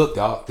 Look,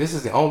 dog, this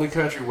is the only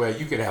country where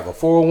you can have a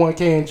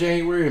 401k in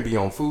January and be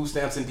on food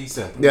stamps in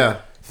December. Yeah.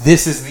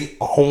 This is the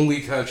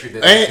only country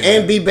that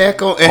and be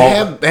back on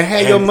and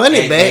have your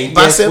money back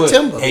by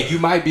September. What? And you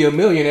might be a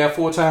millionaire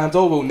 4 times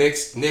over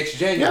next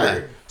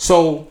January. Yeah.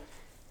 So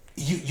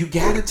you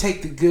got to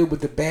take the good with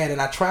the bad, and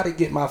I try to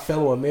get my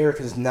fellow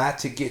Americans not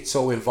to get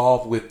so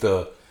involved with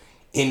the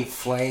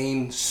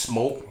inflamed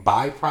smoke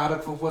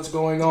byproduct of what's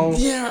going on.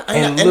 Yeah,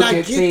 and look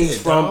at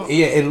things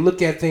and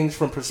look at things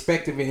from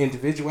perspective and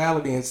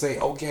individuality, and say,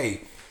 okay,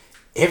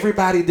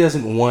 everybody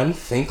doesn't, one,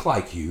 think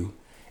like you,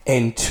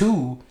 and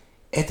two,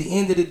 at the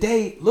end of the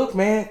day, look,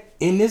 man,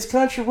 in this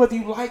country, whether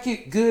you like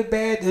it, good,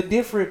 bad, or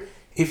different,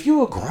 if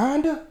you a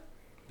grinder,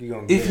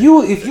 if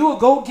you a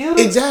go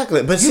getter,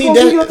 exactly. But see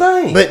do your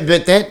thing. But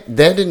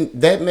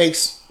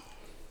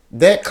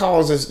that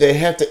causes there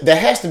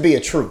has to be a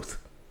truth.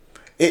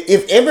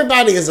 If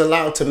everybody is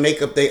allowed to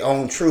make up their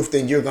own truth,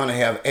 then you're gonna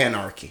have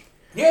anarchy.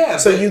 Yeah.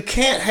 So you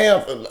can't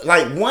have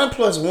 1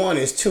 + 1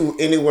 is 2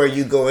 anywhere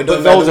you go. It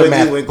doesn't matter whether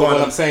you ain't going.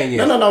 What I'm saying is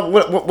no.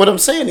 What I'm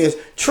saying is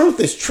truth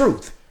is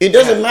truth. It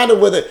doesn't matter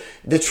whether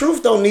the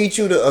truth don't need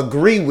you to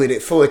agree with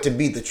it for it to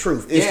be the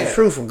truth. It's the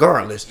truth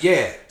regardless.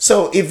 Yeah.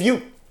 So if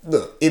you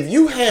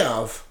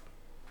have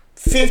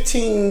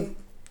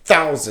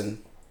 15,000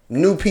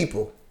 new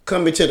people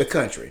coming to the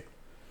country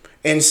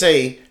and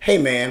say, hey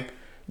man,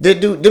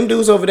 them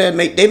dudes over there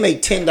make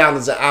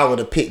 $10 an hour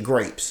to pick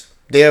grapes.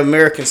 They're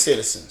American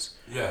citizens.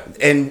 Yeah.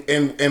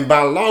 And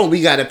by law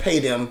we got to pay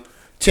them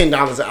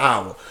 $10 an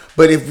hour.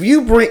 But if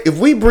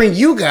we bring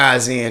you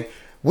guys in,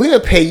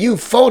 we'll pay you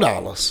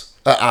 $4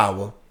 an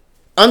hour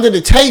under the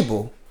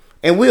table,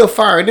 and we'll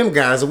fire them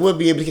guys, and we'll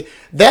be able to.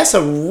 That's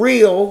a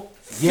real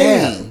thing.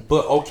 Yeah,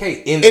 but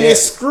okay,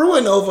 it's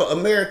screwing over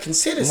American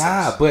citizens.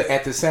 Nah, but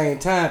at the same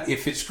time,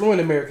 if it's screwing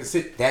American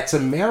citizens, that's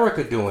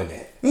America doing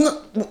that.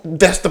 No,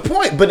 that's the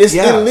point. But it's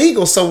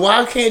illegal. So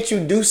why can't you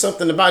do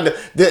something about it?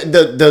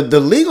 The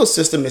legal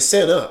system is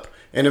set up.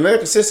 And the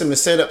American system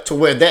is set up to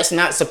where that's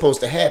not supposed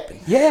to happen.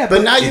 Yeah,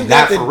 but now you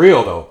got for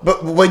real though.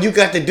 But when you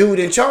got the dude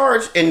in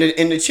charge and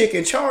the chick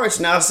in charge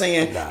now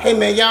saying, "Hey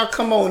man, y'all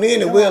come on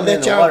in and we'll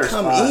let y'all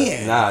come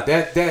in." Nah,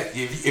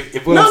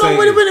 if what no, I'm saying,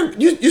 wait a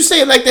minute. You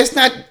say it like that's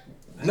not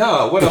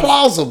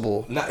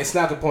plausible. No, it's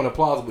not the point of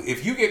plausible.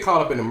 If you get caught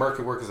up in the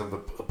murky workings of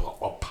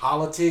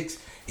politics,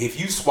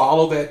 if you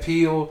swallow that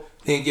pill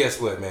then guess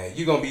what, man?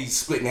 You're gonna be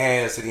splitting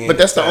hairs at the end. But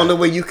that's the only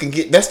way you can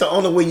get. That's the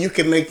only way you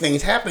can make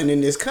things happen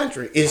in this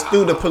country is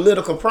through the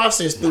political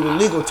process, through the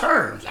legal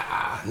terms.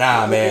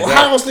 Nah, man. Well,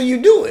 how else do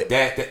you do it?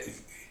 That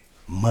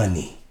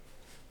money.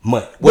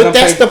 But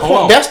that's the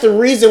point. That's the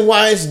reason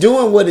why it's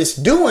doing what it's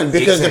doing,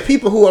 because the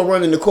people who are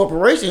running the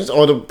corporations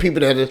or the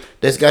people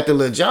that's got the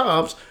little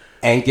jobs.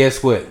 And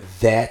guess what?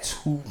 That's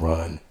who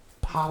run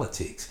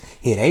politics.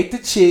 It ain't the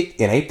chick.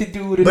 It ain't the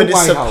dude in the White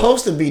House. But it's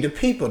supposed to be the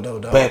people, though.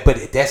 But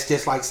that's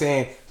just like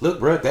saying, look,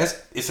 bro,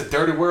 it's a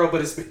dirty world,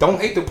 but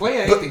don't hate the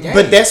player, hate the game.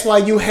 But that's why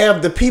you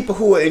have the people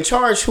who are in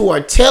charge who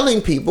are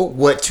telling people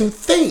what to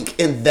think,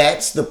 and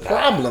that's the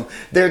problem.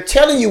 They're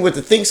telling you what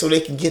to think so they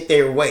can get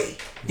their way.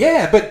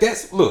 Yeah, but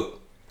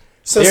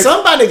So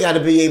somebody got to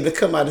be able to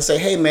come out and say,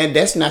 hey, man,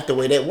 that's not the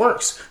way that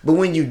works. But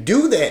when you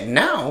do that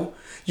now,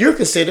 you're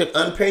considered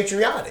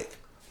unpatriotic.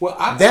 Well,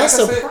 that's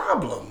a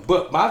problem.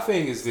 But my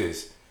thing is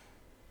this.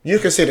 You're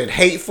considered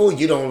hateful.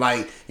 You don't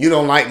like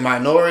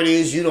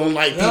minorities. You don't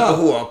like people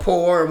who are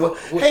poor. Well,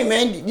 hey,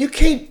 man, you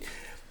can't.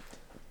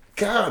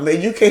 God,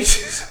 man, you can't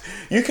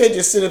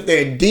just sit up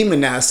there and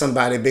demonize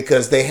somebody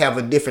because they have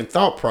a different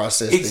thought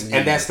process than you.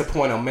 And that's the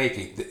point I'm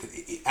making.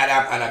 And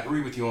I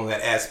agree with you on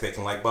that aspect.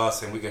 And like Boss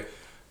said,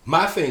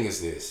 my thing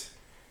is this.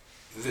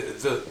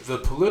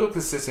 The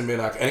political system,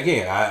 and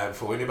again,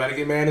 for anybody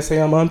get mad and say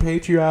I'm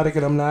unpatriotic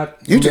and I'm not.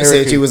 You just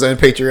said you was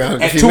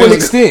unpatriotic. And to an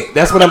extent,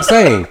 that's what I'm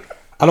saying.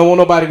 I don't want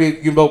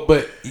nobody to,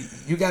 but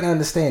you got to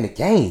understand the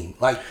game.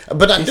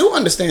 But I do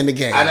understand the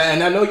game,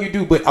 and I know you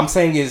do. But I'm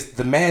saying is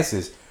the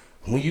masses.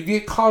 When you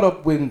get caught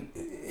up with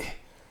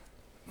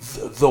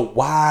the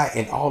why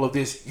and all of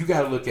this, you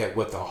got to look at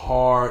what the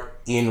hard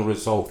end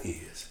result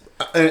is.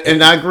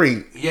 And I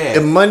agree. Yeah,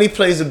 and money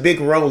plays a big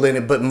role in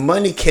it, but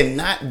money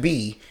cannot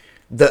be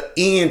the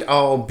end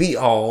all be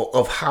all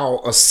of how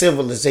a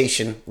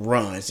civilization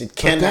runs. It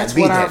cannot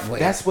be that way.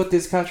 That's what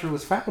this country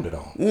was founded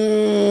on.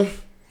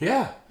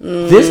 Yeah.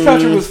 This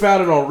country was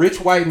founded on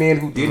rich white men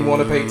who didn't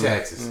want to pay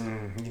taxes.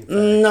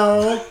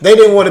 No, they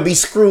didn't want to be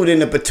screwed in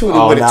the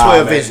patootie with a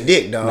 12-inch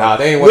dick, dog. Nah,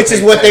 they which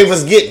is what they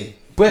was getting.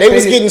 But they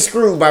was getting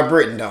screwed by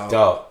Britain, dog.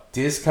 Dog,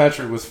 this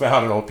country was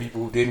founded on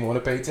people who didn't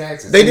want to pay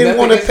taxes. They didn't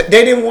want to.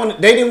 They didn't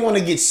want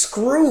to get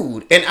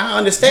screwed, and I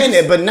understand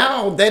that. But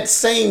now that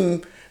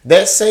same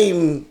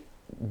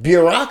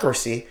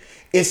bureaucracy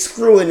is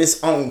screwing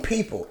its own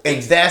people,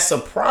 and that's a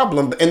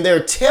problem. And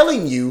they're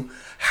telling you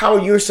how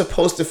you're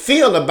supposed to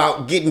feel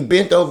about getting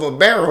bent over a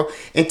barrel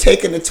and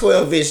taking a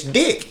 12-inch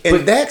dick,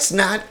 and that's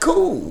not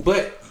cool.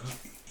 But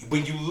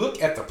when you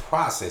look at the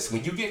process,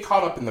 when you get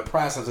caught up in the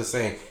process of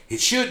saying it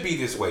should be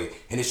this way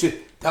and it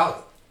should,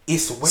 dog,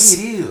 it's the way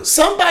it is.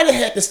 Somebody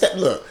had to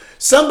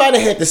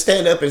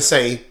stand up and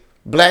say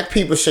black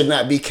people should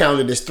not be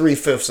counted as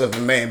 3/5 of a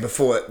man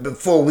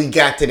before we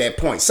got to that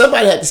point.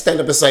 Somebody had to stand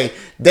up and say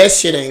that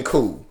shit ain't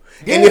cool.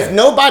 Yeah. And if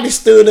nobody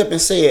stood up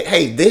and said,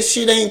 hey, this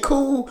shit ain't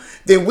cool,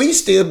 then we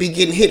still be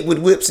getting hit with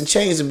whips and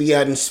chains and be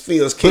out in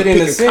fields picking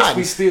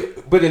cotton.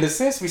 But in a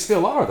sense, we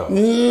still are, though.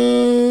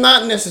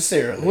 Not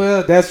necessarily.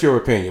 Well, that's your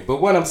opinion. But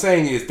what I'm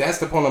saying is, that's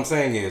the point I'm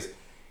saying is,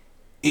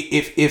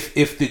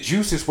 if the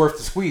juice is worth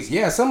the squeeze,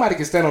 yeah, somebody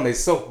can stand on their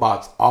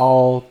soapbox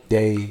all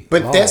day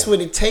long. That's what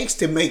it takes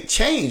to make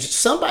change.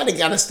 Somebody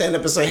got to stand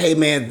up and say, hey,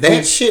 man,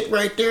 that shit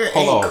right there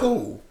ain't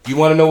cool. You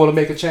want to know what'll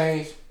make a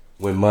change?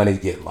 When money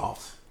get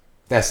lost.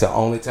 That's the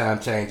only time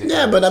change.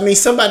 Yeah, but I mean,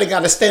 somebody got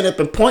to stand up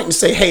and point and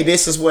say, hey,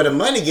 this is where the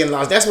money getting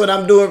lost. That's what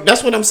I'm doing.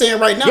 That's what I'm saying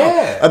right now.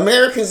 Yeah.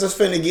 Americans are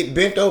finna get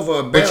bent over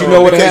a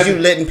barrel because you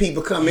letting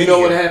people come in. You know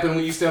what happened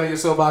when you stand on your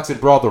soapbox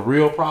and brought the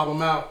real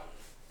problem out?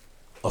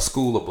 A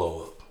school will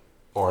blow up.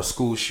 Or a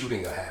school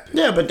shooting will happen.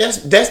 Yeah, but that's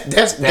the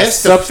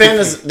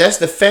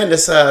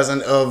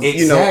fantasizing of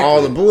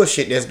all the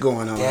bullshit that's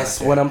going on. That's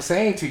what I'm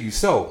saying to you.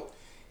 So,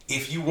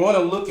 if you want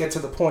to look at to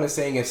the point of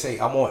saying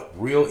I want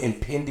real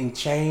impending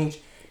change,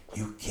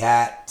 you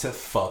got to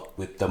fuck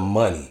with the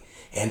money.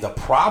 And the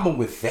problem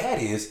with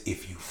that is,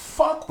 if you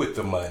fuck with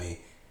the money,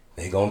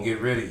 they're going to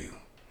get rid of you.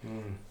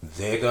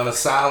 They're going to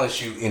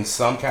silence you in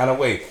some kind of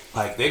way.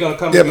 Like, they're going to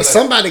come. Yeah, but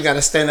somebody got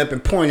to stand up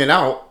and point it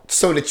out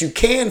so that you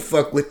can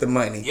fuck with the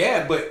money.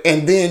 Yeah, but.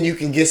 And then you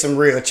can get some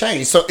real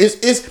change. So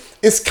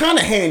it's kind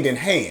of hand in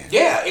hand.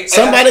 Yeah.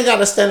 Somebody got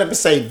to stand up and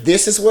say,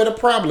 this is where the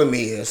problem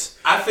is.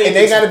 I think. And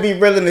they got to be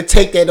willing to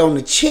take that on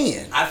the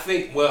chin. I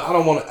think, well, I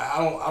don't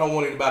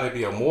want anybody to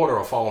be a martyr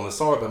or fall on the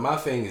sword, but my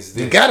thing is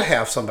this. You got to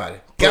have somebody.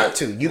 Got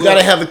to. You got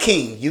to have a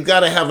king. You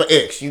got to have an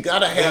ex. You got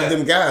to have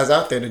them guys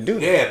out there to do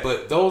that. Yeah,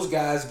 but those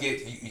guys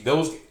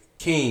those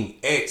king,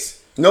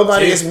 ex.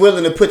 Nobody is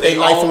willing to put their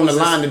life on the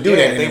line to do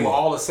that anymore. They were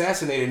all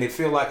assassinated and they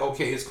feel like,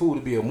 okay, it's cool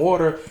to be a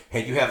martyr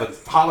and you have a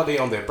holiday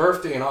on their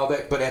birthday and all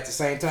that, but at the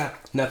same time,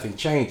 nothing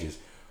changes.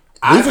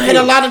 We've had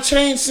a lot of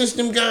change since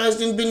them guys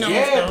didn't been on.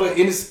 Yeah, but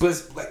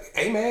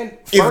hey man,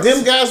 if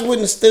them guys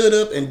wouldn't have stood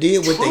up and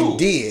did what they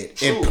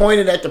did and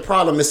pointed at the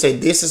problem and said,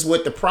 this is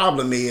what the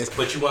problem is.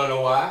 But you want to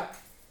know why?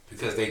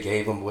 Because they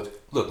gave them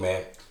look,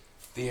 man,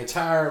 the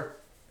entire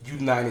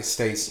United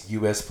States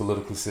U.S.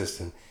 political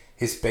system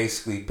is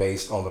basically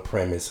based on the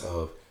premise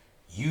of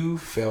you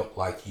felt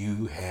like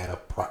you had a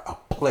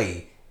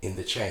play in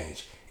the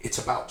change. It's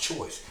about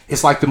choice.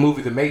 It's like the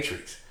movie The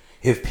Matrix.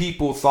 If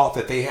people thought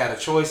that they had a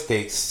choice,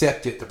 they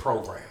accepted the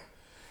program.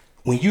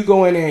 When you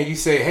go in there and you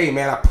say, hey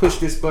man, I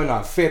pushed this button,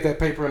 I fed that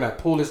paper, and I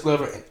pulled this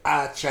lever, and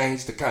I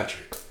changed the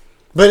country.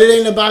 But it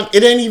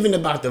ain't even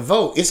about the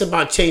vote. It's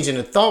about changing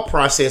the thought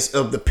process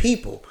of the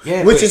people,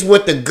 which is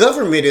what the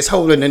government is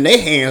holding in their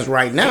hands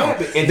right now.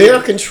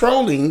 They're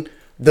controlling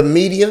the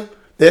media.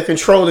 They're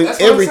controlling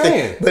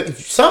everything. But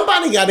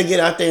somebody got to get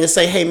out there and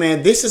say, hey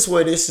man, this is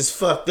where this is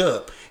fucked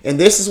up. And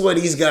this is where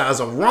these guys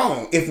are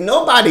wrong. If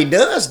nobody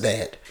does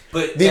that,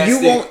 then you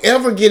won't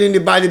ever get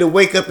anybody to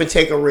wake up and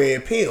take a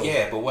red pill.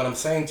 Yeah, but what I'm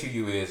saying to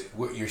you is,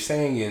 what you're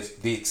saying is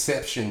the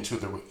exception to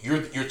the...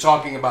 You're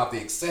talking about the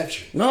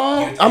exception. No,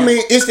 I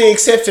mean, it's the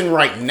exception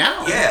right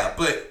now. Yeah,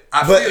 but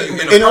feel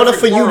you. In order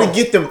for you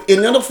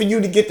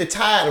to get the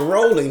tide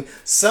rolling,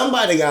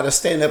 somebody got to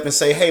stand up and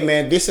say, hey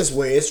man, this is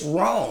where it's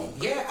wrong.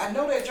 Yeah, I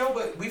know that, Joe,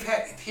 but we've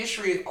had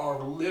history are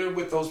littered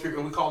with those people,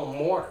 and we call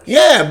them martyrs.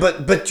 Yeah,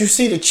 but you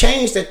see the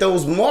change that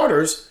those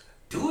martyrs...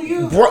 Do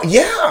you?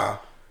 Yeah.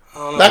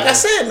 Like I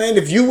said, man,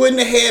 if you wouldn't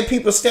have had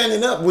people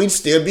standing up, we'd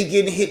still be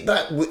getting hit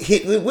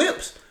with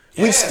whips.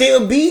 Yeah. We'd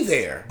still be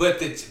there. But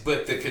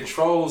the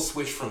controls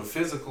switch from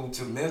physical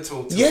to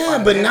mental.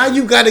 But now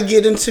you got to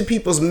get into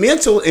people's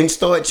mental and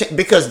start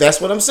because that's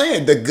what I'm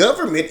saying. The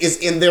government is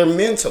in their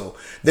mental.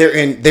 They're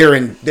in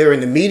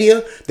the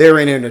media. They're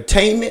in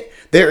entertainment.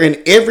 They're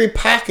in every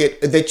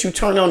pocket that you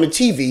turn on the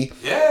TV.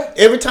 Yeah.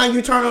 Every time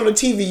you turn on the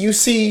TV, you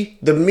see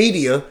the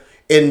media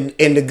and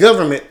the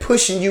government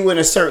pushing you in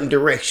a certain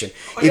direction.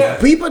 If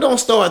people don't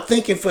start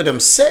thinking for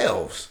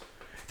themselves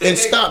and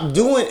stop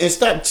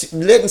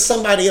letting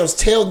somebody else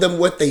tell them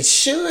what they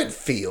should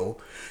feel,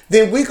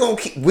 then we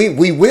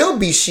will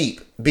be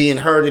sheep being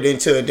herded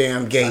into a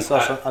damn gate.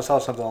 I saw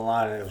something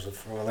online. It was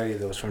from a lady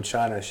that was from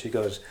China. She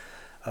goes,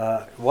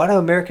 why do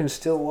Americans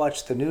still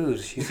watch the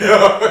news? She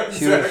said,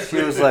 she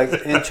was like,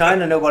 in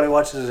China, nobody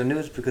watches the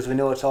news because we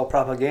know it's all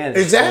propaganda.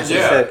 Exactly.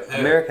 She said,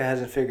 America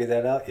hasn't figured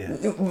that out yet.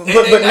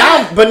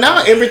 But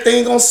now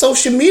everything on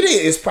social media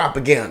is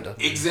propaganda.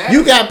 Exactly.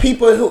 You got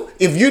people who,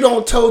 if you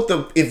don't tote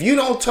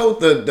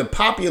the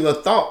popular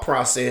thought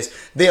process,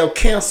 they'll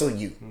cancel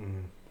you.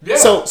 Yeah.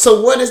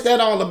 So what is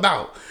that all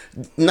about?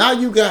 Now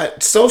you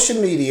got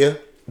social media,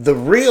 the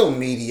real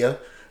media,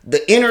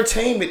 the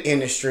entertainment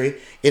industry,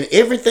 and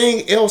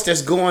everything else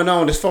that's going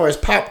on as far as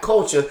pop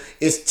culture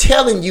is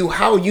telling you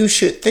how you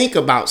should think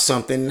about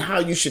something and how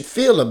you should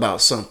feel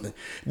about something.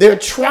 They're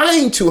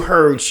trying to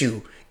herd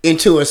you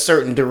into a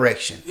certain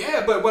direction.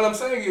 Yeah, but what I'm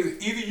saying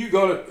is either you're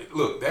gonna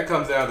look, that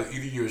comes down to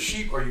either you're a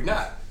sheep or you're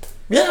not.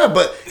 Yeah,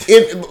 but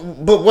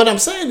what I'm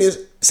saying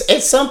is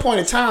at some point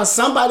in time,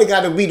 somebody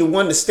got to be the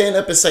one to stand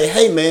up and say,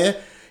 hey man,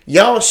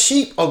 y'all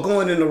sheep are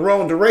going in the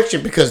wrong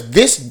direction because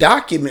this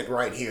document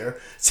right here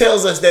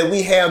tells us that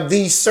we have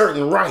these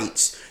certain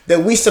rights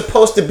that we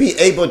supposed to be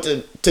able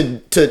to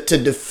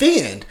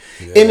defend.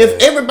 Yeah. And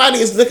if everybody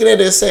is looking at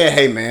it and saying,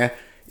 hey man,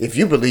 if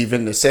you believe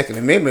in the Second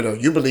Amendment or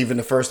you believe in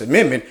the First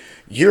Amendment,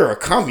 you're a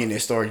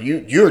communist or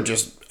you're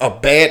just a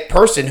bad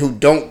person who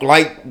don't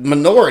like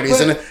minorities.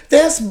 And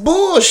that's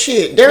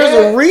bullshit. There's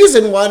a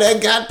reason why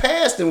that got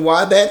passed and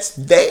why that's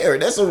there.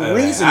 That's a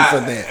reason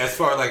for that. As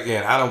far as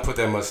again, I don't put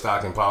that much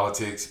stock in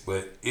politics,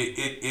 but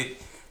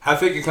I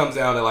think it comes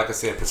down to, like I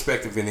said,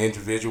 perspective in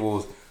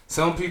individuals.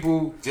 Some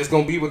people just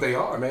gonna be what they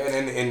are,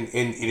 man. And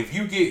if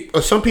you get,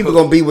 or some people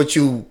gonna be what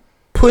you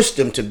push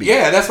them to be.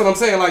 Yeah, that's what I'm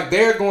saying. Like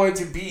they're going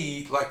to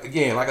be like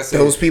I said,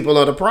 those people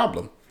are the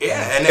problem.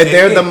 Yeah, and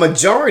they're the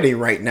majority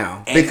right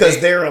now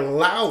because they're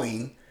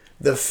allowing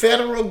the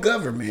federal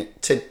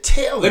government to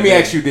tell. Let me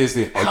ask you this: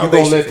 then, are you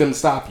gonna let them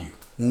stop you?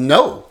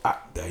 No.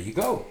 There you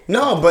go.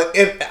 No, but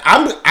if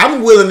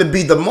I'm willing to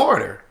be the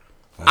martyr.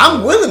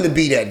 I'm willing to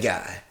be that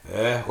guy.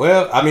 Yeah.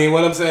 Well, I mean,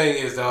 what I'm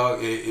saying is, dog,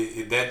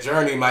 that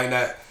journey might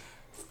not.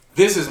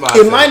 This is my.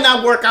 It might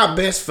not work out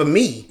best for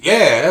me.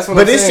 Yeah, that's what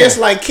I'm saying. But it's just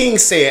like King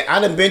said.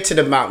 I'd have been to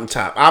the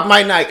mountaintop.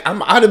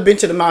 I'd have been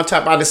to the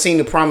mountaintop. I'd have seen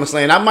the promised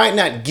land. I might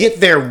not get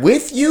there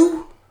with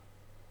you,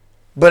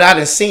 but I'd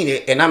have seen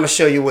it, and I'm gonna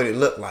show you what it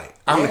looked like.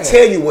 I'm gonna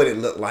tell you what it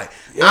looked like.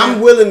 Yeah. I'm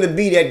willing to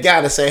be that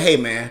guy to say, "Hey,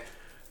 man,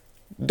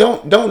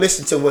 don't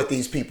listen to what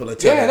these people are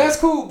telling." Yeah, that's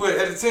cool. But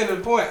at the end of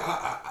the point,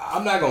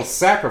 I'm not gonna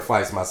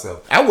sacrifice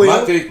myself. I will.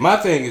 My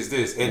thing is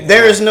this: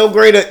 there is no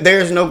greater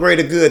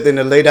good than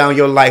to lay down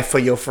your life for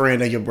your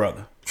friend or your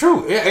brother.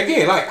 True. Yeah,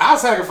 again, like I'll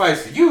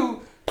sacrifice for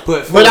you,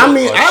 but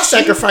I'll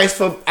sacrifice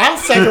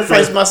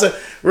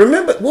myself.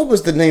 Remember what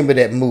was the name of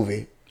that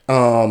movie?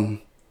 God,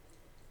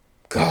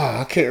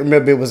 I can't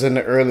remember. It was in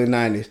the early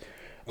 90s.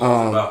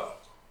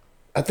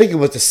 I think it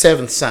was The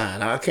Seventh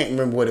Sign. I can't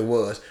remember what it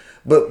was.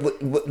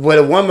 But when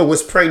a woman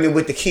was pregnant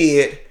with the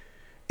kid.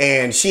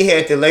 And she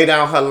had to lay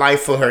down her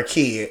life for her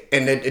kid,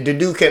 and the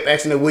dude kept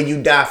asking her, "Will you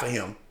die for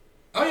him?"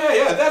 Oh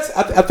yeah.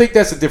 I think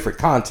that's a different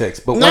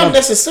context, but not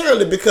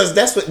necessarily because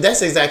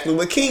that's exactly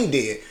what King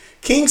did.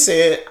 King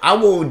said, "I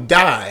will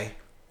die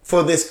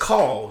for this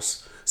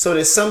cause, so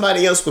that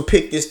somebody else would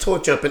pick this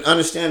torch up and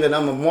understand that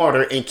I'm a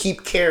martyr and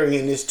keep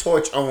carrying this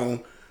torch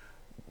on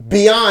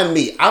beyond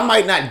me. I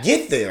might not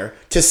get there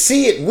to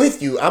see it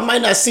with you. I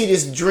might not see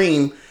this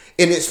dream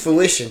in its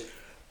fruition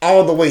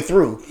all the way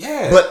through.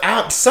 Yeah.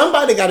 But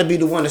somebody got to be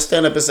the one to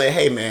stand up and say,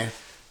 hey, man,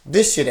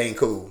 this shit ain't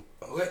cool.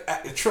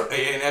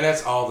 And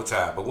that's all the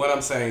time. But what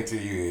I'm saying to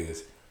you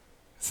is,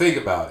 think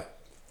about it.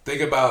 Think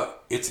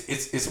about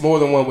it's more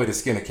than one way to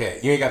skin a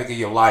cat. You ain't got to give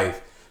your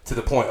life to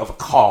the point of a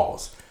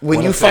cause.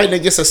 When you fighting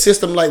against a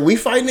system like we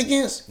fighting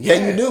against,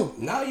 yeah, you do.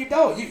 No, you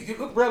don't. You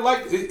look, bro,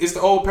 like it's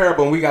the old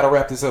parable, and we got to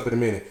wrap this up in a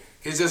minute.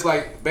 It's just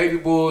like baby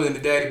bull and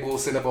the daddy bull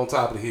sitting up on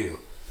top of the hill.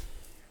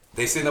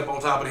 They sitting up on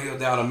top of the hill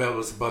down the middle.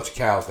 There's a bunch of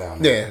cows down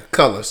there. Yeah,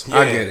 colors. Yeah.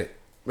 I get it.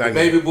 The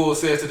baby bull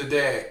says to the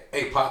dad,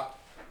 hey, Pop,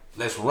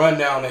 let's run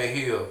down that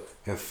hill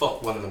and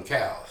fuck one of them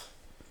cows.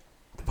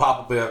 The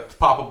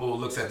Papa bull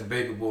looks at the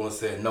baby bull and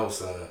said, no,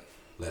 son,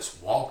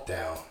 let's walk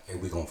down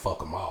and we're going to fuck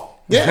them all.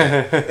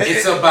 Yeah.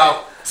 It's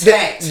about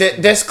tact.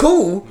 That's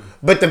cool.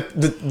 But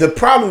the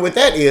problem with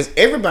that is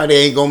everybody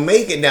ain't going to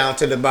make it down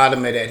to the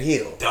bottom of that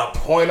hill. The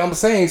point I'm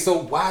saying, so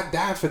why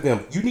die for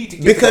them? You need to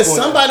get because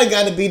somebody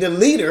got to be the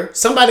leader.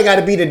 Somebody got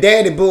to be the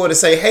daddy boy to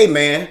say, hey,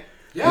 man,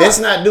 let's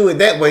not do it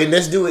that way.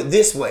 Let's do it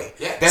this way.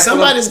 Yeah,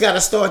 somebody's got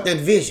to start that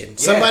vision. Yeah.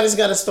 Somebody's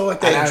got to start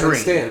that dream. I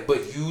understand,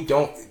 but you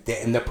don't.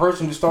 And the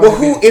person who started.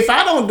 Well, if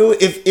I don't do it,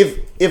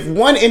 if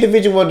one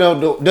individual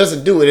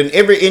doesn't do it, and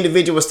every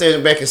individual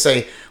standing back and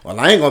say, "Well,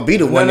 I ain't gonna be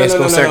the one that's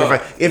gonna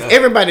sacrifice." If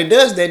everybody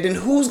does that, then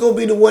who's gonna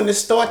be the one to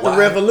start the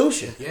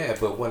revolution? Yeah,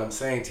 but what I'm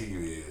saying to you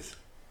is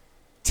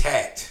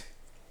tact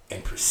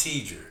and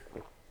procedure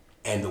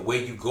and the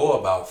way you go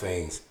about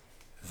things.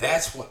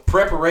 That's what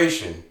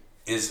preparation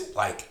is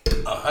like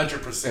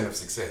 100% of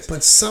success.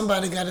 But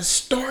somebody got to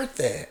start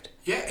that.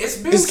 Yeah,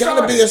 it's got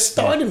to be a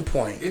starting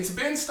point. It's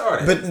been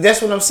started. But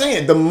that's what I'm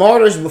saying. The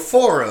martyrs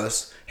before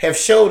us have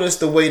showed us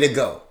the way to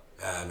go.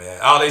 Nah, man.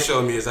 All they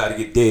showed me is how to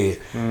get dead.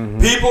 Mm-hmm.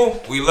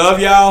 People, we love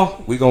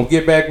y'all. We going to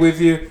get back with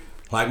you.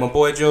 Like my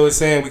boy Joe is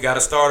saying, we got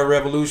to start a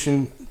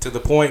revolution to the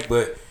point.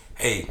 But,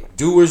 hey,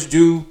 doers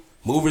do,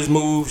 movers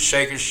move,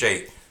 shakers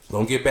shake.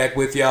 Going to get back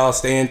with y'all.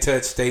 Stay in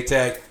touch. Stay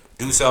tagged.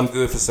 Do something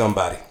good for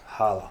somebody.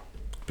 Holla.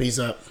 Peace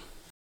out.